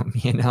mushroom,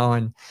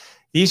 and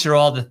these are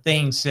all the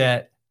things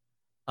that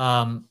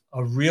a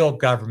real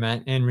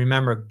government, and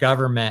remember,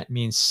 government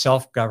means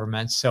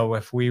self-government. So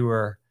if we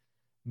were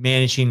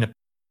managing the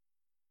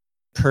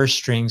purse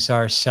strings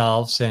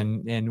ourselves,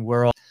 and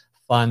where all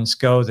funds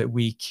go that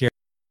we care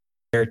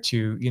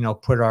to,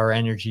 put our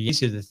energy,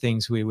 these are the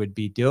things we would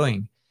be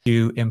doing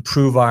to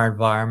improve our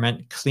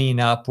environment, clean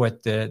up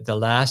what the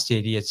last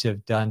idiots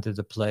have done to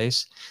the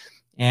place,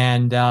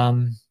 and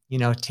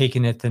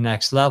taking it to the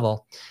next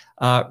level.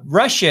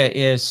 Russia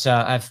is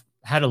I've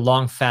had a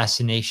long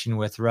fascination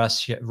with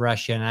Russia,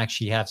 and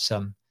actually have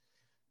some,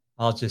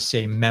 I'll just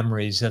say,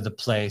 memories of the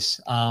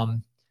place.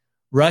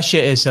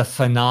 Russia is a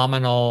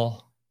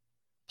phenomenal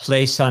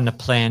place on the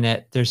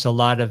planet. There's a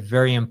lot of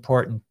very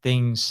important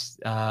things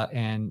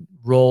and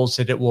roles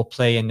that it will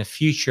play in the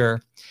future.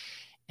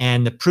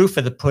 And the proof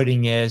of the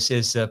pudding is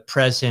the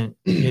present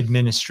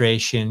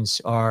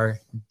administrations are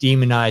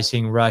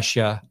demonizing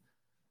Russia,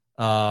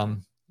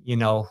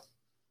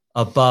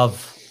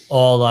 above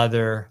all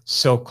other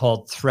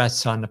so-called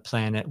threats on the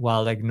planet,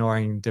 while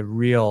ignoring the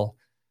real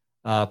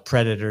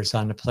predators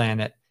on the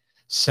planet.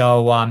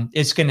 So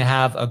it's going to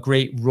have a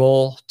great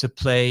role to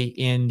play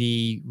in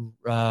the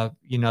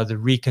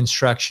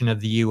reconstruction of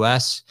the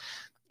U.S.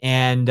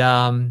 And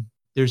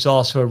there's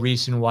also a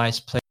reason why it's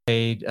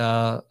played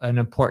an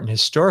important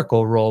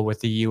historical role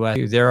with the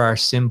U.S. There are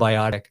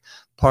symbiotic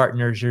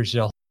partners. There's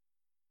a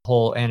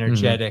whole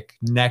energetic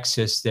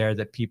nexus there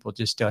that people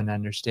just don't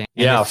understand.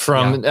 Yeah,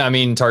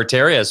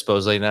 Tartaria,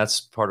 supposedly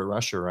that's part of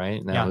Russia, right?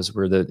 And that was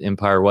where the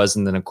empire was.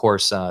 And then, of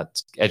course,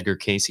 Edgar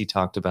Cayce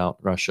talked about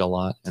Russia a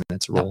lot and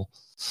its role.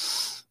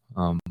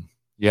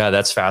 Yeah,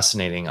 that's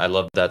fascinating. I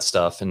love that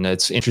stuff. And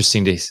it's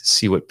interesting to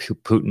see what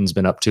Putin's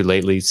been up to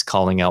lately. He's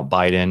calling out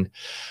Biden,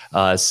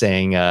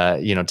 saying,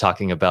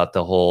 talking about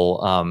the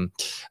whole,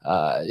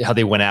 how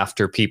they went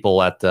after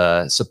people at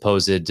the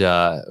supposed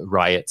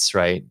riots,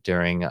 right,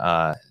 during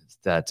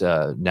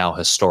that now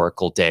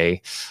historical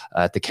day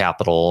at the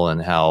Capitol,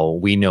 and how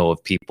we know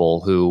of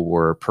people who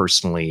were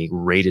personally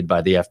raided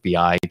by the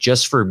FBI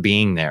just for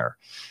being there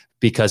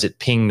because it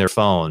pinged their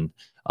phone.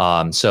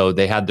 So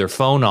they had their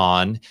phone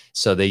on,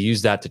 so they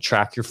used that to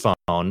track your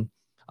phone.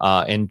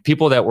 And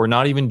people that were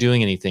not even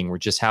doing anything were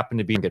just happened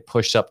to get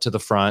pushed up to the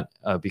front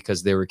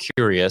because they were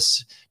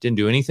curious, didn't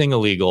do anything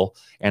illegal,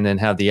 and then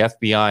have the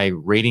FBI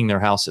raiding their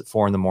house at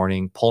 4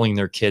 a.m, pulling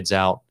their kids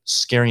out,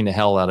 scaring the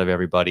hell out of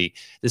everybody.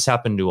 This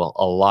happened to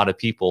a lot of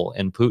people,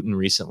 and Putin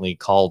recently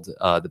called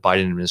the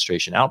Biden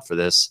administration out for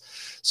this.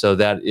 So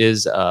that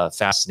is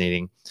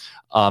fascinating.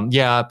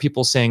 Yeah,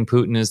 people saying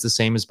Putin is the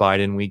same as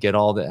Biden. We get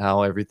all that,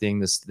 how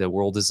everything, the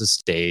world is a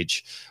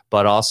stage,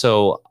 but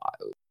also,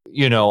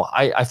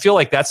 I feel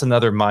like that's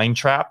another mind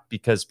trap,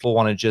 because people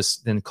want to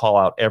just then call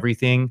out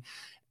everything.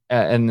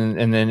 And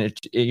then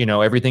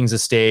everything's a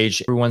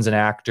stage. Everyone's an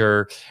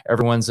actor.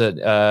 Everyone's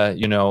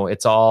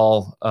it's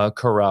all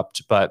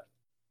corrupt. But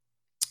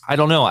I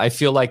don't know. I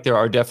feel like there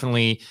are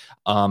definitely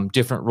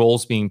different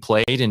roles being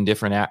played, and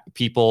different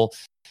people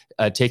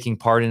taking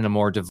part in a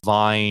more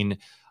divine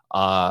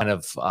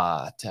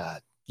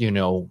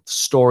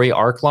story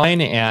arc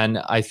line. And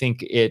I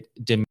think it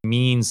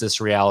demeans this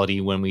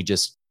reality when we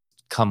just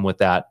come with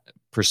that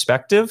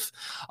perspective.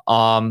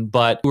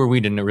 But who are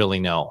we to really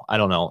know? I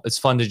don't know. It's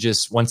fun to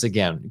just, once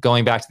again,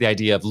 going back to the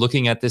idea of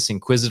looking at this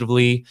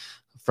inquisitively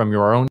from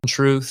your own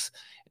truth,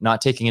 not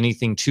taking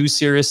anything too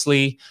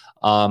seriously,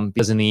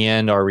 because in the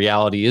end, our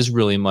reality is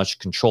really much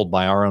controlled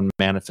by our own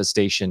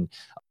manifestation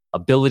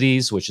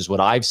abilities, which is what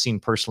I've seen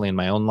personally in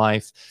my own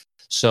life.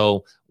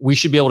 So we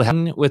should be able to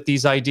have with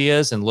these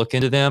ideas and look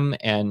into them,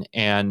 and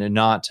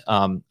not,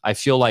 I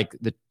feel like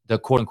the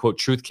quote unquote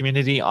truth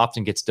community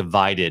often gets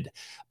divided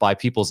by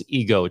people's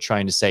ego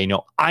trying to say,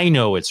 no, I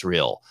know it's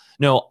real.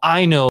 No,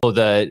 I know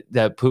that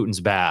Putin's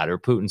bad or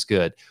Putin's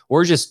good.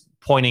 We're just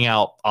pointing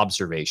out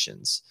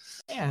observations.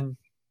 And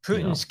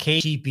Putin's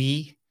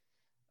KGB,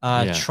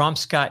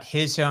 Trump's got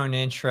his own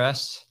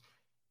interests.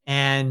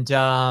 And,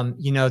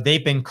 you know,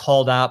 they've been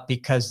called out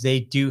because they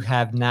do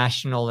have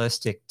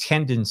nationalistic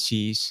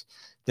tendencies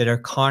that are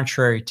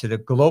contrary to the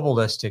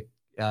globalistic,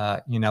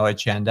 you know,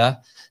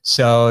 agenda.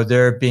 So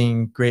they're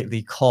being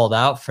greatly called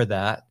out for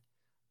that.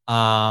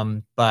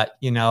 But,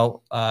 you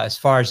know, as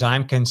far as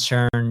I'm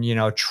concerned, you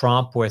know,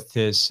 Trump with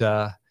his,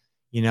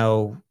 you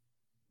know,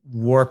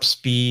 warp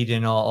speed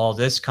and all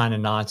this kind of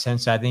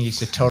nonsense, I think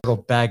he's a total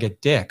bag of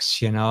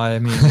dicks. You know, I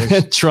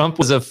mean, Trump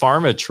was a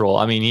pharma troll.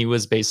 I mean, he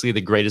was basically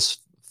the greatest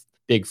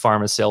big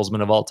pharma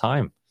salesman of all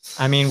time.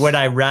 I mean, would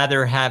I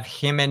rather have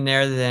him in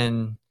there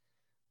than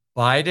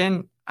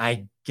Biden?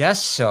 I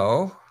guess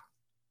so.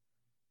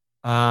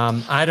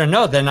 I don't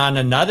know. Then on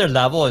another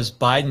level, is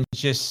Biden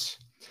just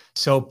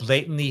so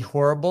blatantly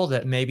horrible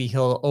that maybe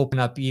he'll open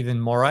up even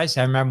more eyes?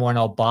 I remember when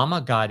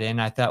Obama got in,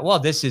 I thought, well,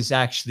 this is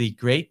actually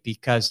great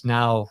because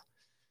now,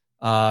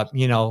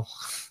 you know,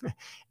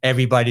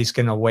 everybody's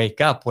going to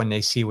wake up when they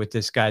see what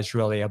this guy's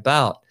really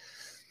about.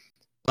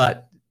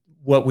 But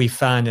what we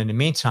found in the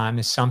meantime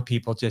is some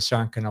people just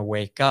aren't going to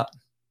wake up.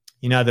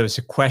 You know, there was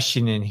a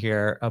question in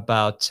here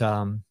about,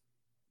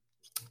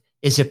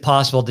 is it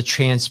possible to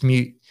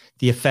transmute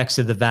the effects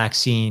of the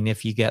vaccine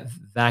if you get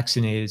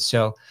vaccinated?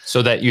 So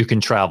that you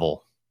can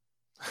travel.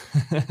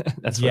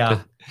 That's what. Yeah.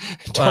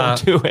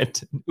 Don't do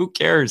it. Who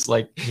cares?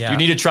 Like, Yeah. do you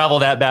need to travel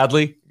that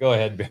badly? Go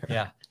ahead, Bear.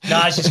 Yeah. No,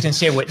 I was just going to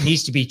say what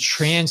needs to be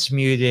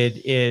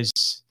transmuted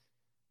is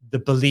the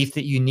belief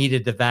that you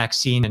needed the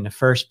vaccine in the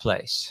first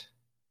place.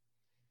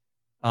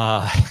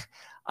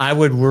 I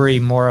would worry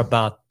more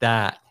about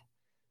that.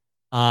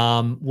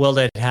 Will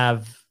it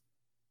have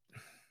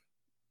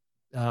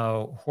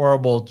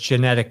horrible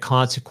genetic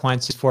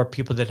consequences for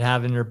people that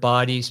have in their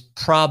bodies?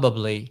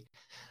 Probably.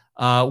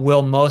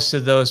 Will most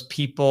of those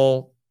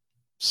people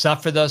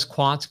suffer those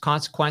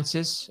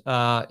consequences?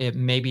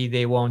 Maybe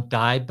they won't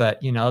die,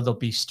 but you know, they'll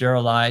be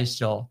sterilized.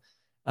 They'll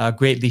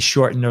greatly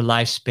shorten their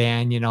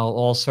lifespan. You know,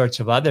 all sorts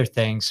of other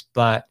things.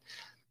 But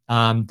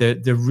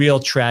the real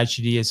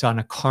tragedy is on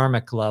a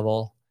karmic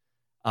level.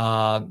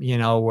 You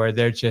know, where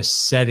they're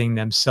just setting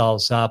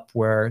themselves up,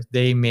 where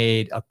they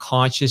made a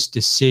conscious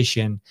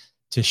decision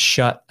to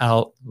shut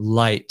out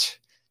light,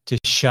 to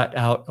shut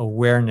out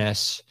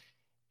awareness.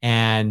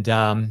 And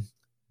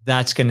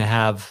that's going to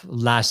have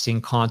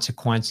lasting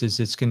consequences.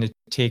 It's going to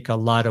take a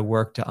lot of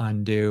work to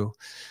undo.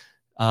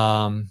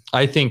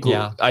 I think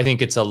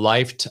it's a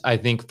life. I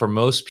think for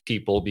most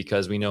people,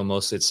 because we know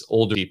most it's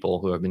older people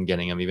who have been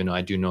getting them, even though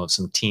I do know of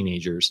some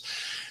teenagers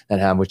that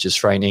have, which is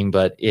frightening,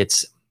 but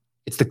it's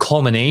the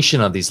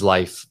culmination of these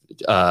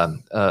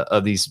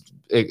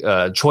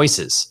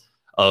choices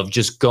of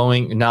just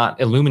going, not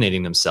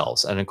illuminating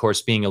themselves. And of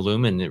course, being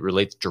illuminated, it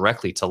relates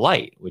directly to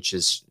light, which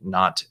is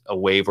not a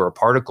wave or a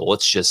particle.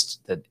 It's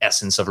just the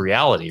essence of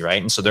reality,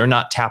 right? And so they're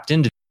not tapped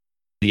into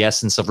the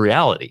essence of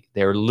reality.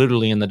 They're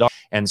literally in the dark.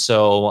 And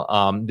so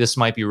this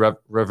might be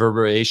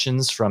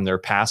reverberations from their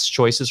past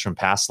choices, from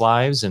past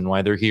lives, and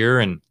why they're here.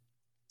 And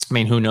I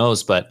mean, who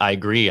knows? But I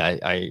agree.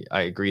 I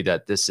agree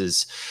that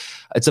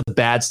it's a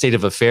bad state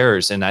of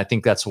affairs. And I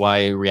think that's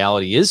why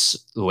reality is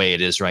the way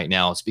it is right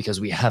now. It's because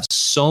we have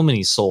so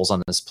many souls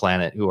on this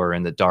planet who are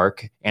in the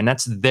dark, and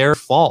that's their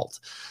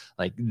fault.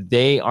 Like,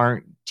 they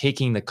aren't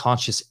taking the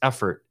conscious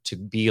effort to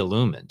be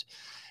illumined.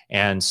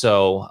 And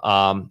so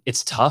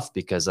it's tough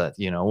because,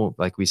 you know,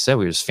 like we said,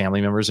 there's family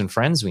members and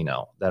friends we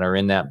know that are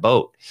in that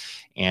boat.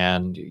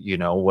 And, you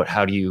know,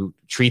 how do you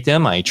treat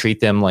them? I treat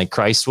them like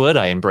Christ would.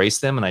 I embrace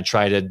them, and I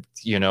try to,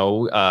 you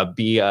know,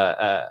 be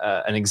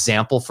an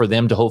example for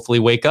them to hopefully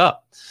wake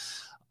up.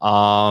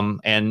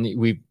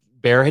 And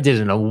Bear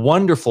did a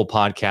wonderful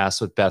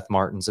podcast with Beth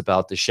Martins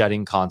about the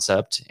shedding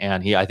concept.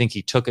 And I think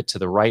he took it to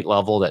the right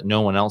level that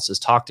no one else has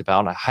talked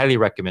about. And I highly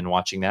recommend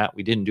watching that.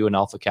 We didn't do an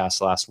Alpha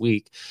Cast last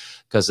week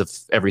because of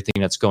everything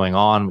that's going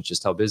on, which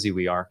is how busy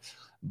we are.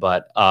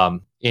 But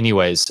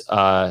anyways,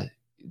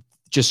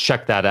 just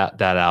check that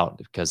out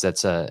because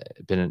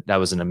that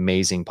was an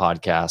amazing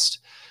podcast.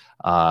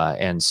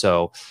 And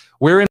so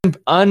we're in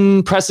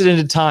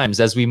unprecedented times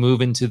as we move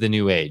into the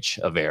new age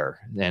of air.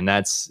 And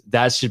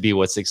that should be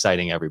what's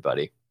exciting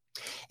everybody.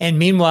 And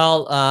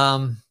meanwhile,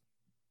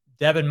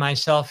 Deb and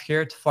myself here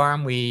at the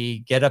farm, we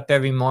get up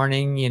every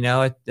morning, you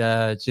know,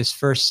 at just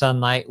first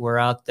sunlight. We're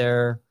out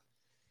there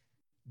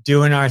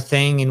doing our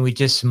thing, and we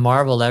just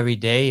marvel every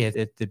day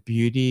at the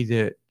beauty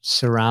that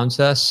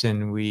surrounds us.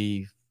 And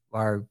we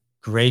are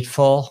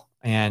grateful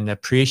and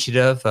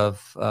appreciative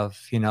of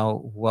you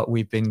know, what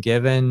we've been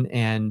given.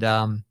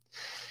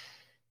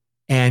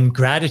 And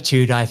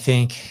gratitude, I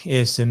think,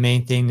 is the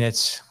main thing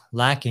that's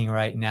lacking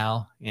right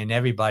now in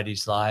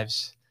everybody's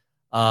lives.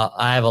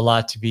 I have a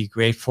lot to be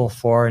grateful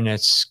for, and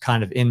it's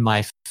kind of in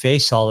my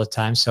face all the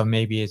time. So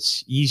maybe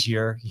it's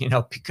easier, you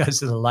know,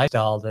 because of the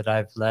lifestyle that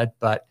I've led.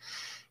 But,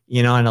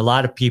 you know, and a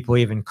lot of people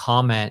even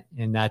comment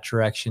in that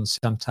direction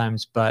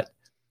sometimes. But,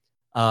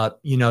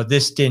 you know,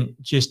 this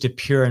didn't just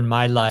appear in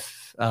my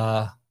life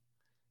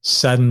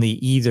suddenly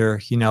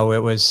either. You know,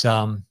 it was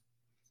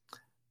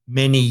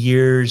many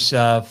years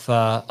of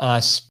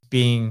us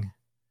being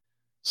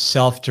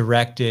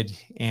self-directed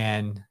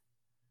and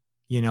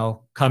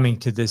coming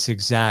to this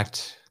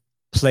exact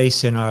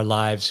place in our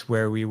lives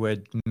where we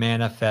would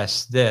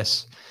manifest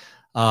this.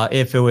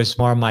 If it was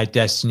more my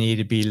destiny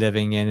to be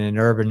living in an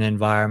urban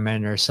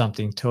environment or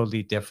something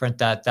totally different,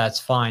 that's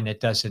fine. It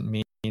doesn't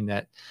mean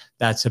that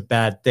that's a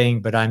bad thing,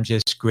 but I'm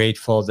just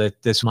grateful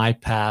that this is my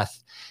path.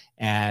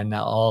 And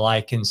all I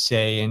can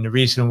say, and the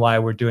reason why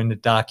we're doing the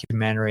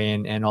documentary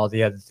and all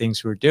the other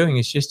things we're doing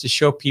is just to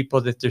show people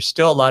that there's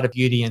still a lot of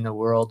beauty in the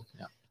world.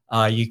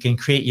 Yeah. You can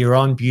create your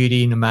own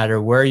beauty no matter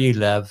where you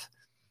live.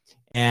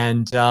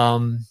 And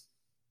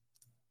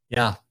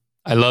yeah.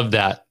 I love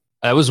that.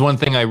 That was one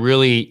thing I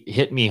really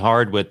hit me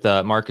hard with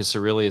Marcus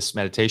Aurelius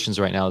meditations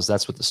right now, is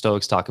that's what the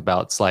Stoics talk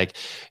about. It's like,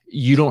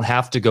 you don't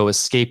have to go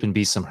escape and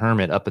be some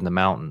hermit up in the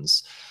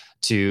mountains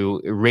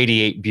to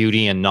radiate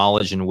beauty and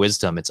knowledge and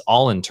wisdom. It's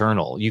all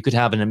internal. You could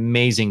have an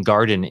amazing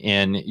garden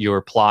in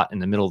your plot in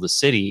the middle of the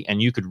city,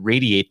 and you could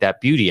radiate that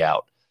beauty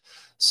out.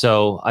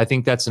 So I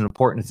think that's an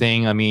important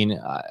thing. I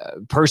mean,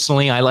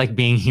 personally, I like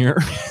being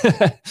here,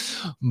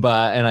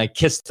 and I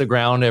kiss the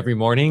ground every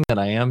morning that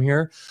I am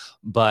here.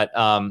 But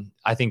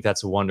I think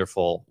that's a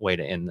wonderful way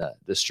to end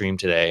the stream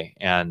today.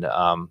 And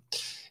I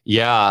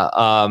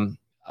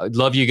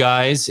love you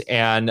guys.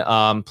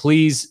 And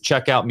please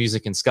check out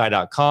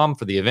musicandsky.com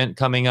for the event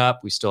coming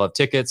up. We still have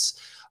tickets.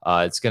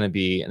 It's going to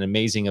be an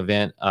amazing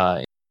event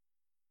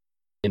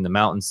in the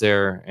mountains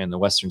there in the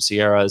Western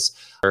Sierras.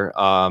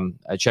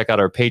 Check out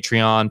our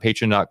Patreon,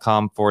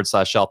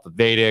 patreon.com/Alpha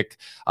Vedic.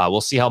 We'll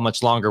see how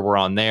much longer we're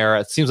on there.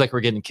 It seems like we're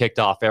getting kicked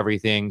off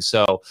everything.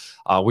 So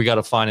we got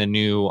to find a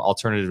new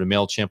alternative to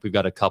MailChimp. We've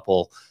got a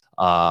couple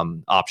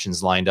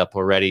options lined up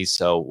already.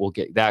 So we'll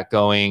get that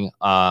going.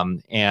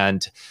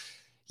 Lots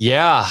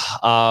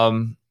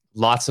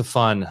of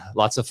fun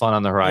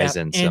on the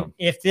horizon. Yeah, and so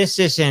if this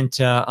isn't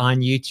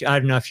on YouTube, I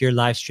don't know if you're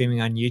live streaming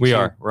on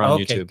YouTube. We're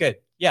on YouTube. Okay, good.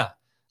 Yeah.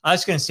 I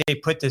was going to say,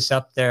 put this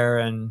up there,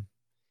 and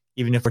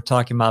even if we're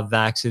talking about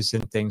vaxes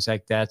and things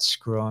like that,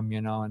 screw them,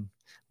 and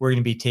we're going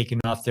to be taken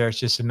off there. It's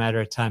just a matter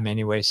of time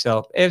anyway.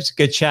 So it was a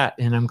good chat,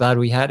 and I'm glad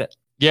we had it.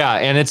 Yeah,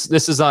 and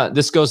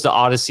this goes to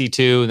Odyssey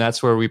too, and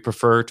that's where we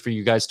prefer for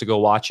you guys to go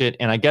watch it.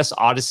 And I guess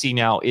Odyssey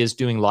now is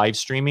doing live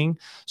streaming,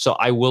 so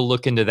I will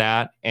look into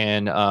that.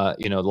 And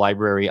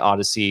Library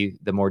Odyssey,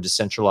 the more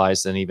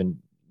decentralized than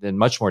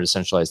much more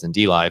decentralized than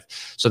DLive.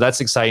 So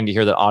that's exciting to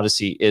hear that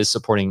Odyssey is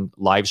supporting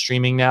live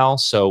streaming now.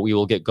 So we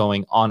will get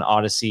going on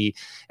Odyssey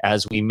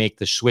as we make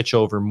the switch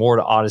over more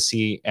to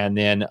Odyssey. And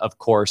then, of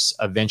course,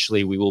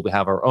 eventually we will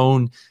have our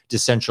own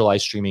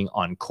decentralized streaming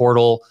on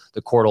Chordal,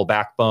 the Chordal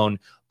backbone.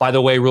 By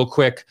the way, real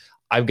quick,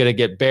 I've got to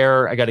get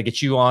Bear. I got to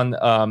get you on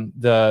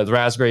the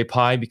Raspberry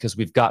Pi, because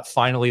we've got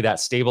finally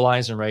that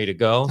stabilizer ready to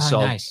go.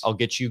 Nice. I'll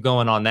get you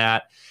going on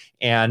that.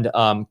 And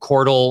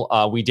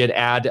Chordal, we did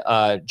add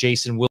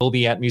Jason will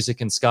be at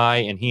Music and Sky,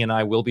 and he and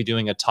I will be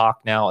doing a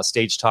talk now, a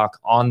stage talk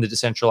on the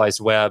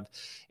decentralized web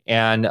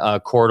and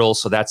Chordal.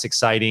 So that's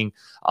exciting.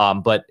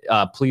 But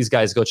please,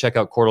 guys, go check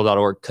out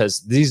chordal.org, because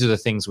these are the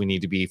things we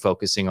need to be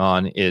focusing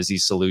on, is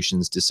these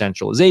solutions,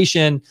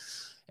 decentralization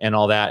and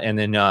all that. And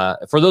then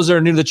for those that are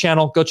new to the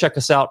channel, go check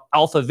us out,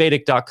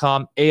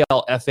 alphavedic.com,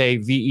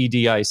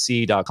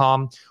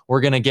 alphavedic.com.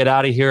 We're going to get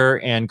out of here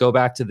and go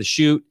back to the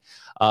shoot.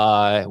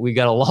 We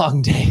got a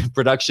long day of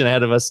production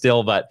ahead of us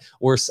still, but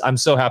I'm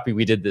so happy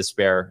we did this,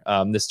 Bear.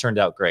 This turned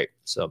out great.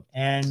 So,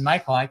 and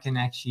Michael, I can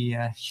actually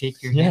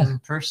shake your hand in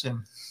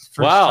person.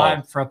 First wow.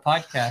 time for a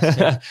podcast.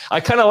 Yeah. I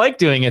kind of like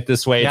doing it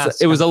this way. Yeah,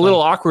 it was a little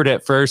awkward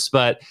at first,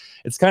 but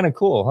it's kind of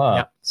cool, huh?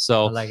 Yeah,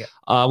 so I like it.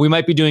 We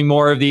might be doing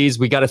more of these.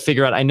 We got to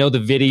figure out, I know the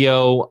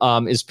video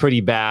is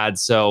pretty bad,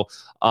 so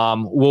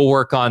we'll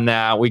work on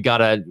that. We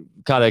gotta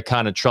kind of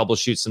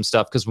troubleshoot some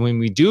stuff, because when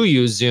we do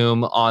use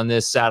Zoom on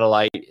this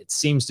satellite, it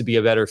seems to be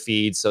a better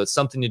feed. So it's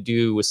something to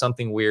do with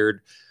something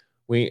weird.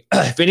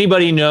 If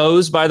anybody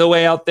knows, by the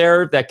way, out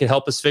there that could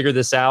help us figure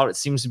this out, it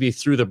seems to be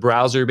through the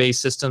browser-based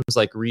systems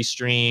like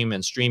Restream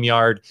and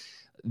StreamYard.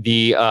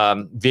 The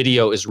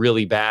video is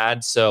really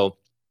bad. So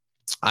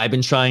I've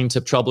been trying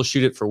to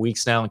troubleshoot it for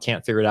weeks now and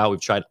can't figure it out.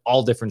 We've tried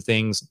all different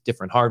things,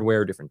 different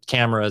hardware, different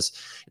cameras.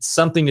 It's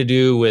something to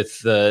do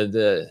with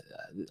I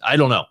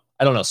don't know.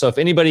 So if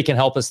anybody can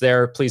help us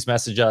there, please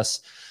message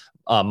us,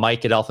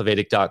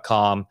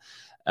 Mike@alphavedic.com.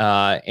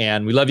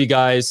 And we love you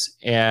guys,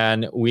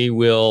 and we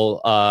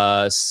will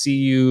see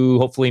you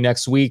hopefully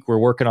next week. We're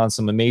working on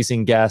some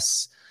amazing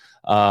guests.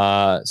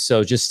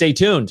 So just stay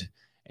tuned,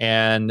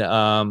 and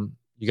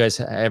you guys,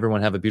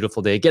 everyone have a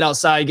beautiful day. Get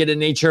outside, get in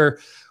nature.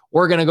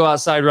 We're going to go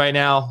outside right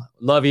now.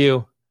 Love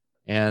you.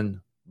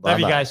 And love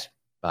you guys.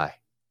 Bye.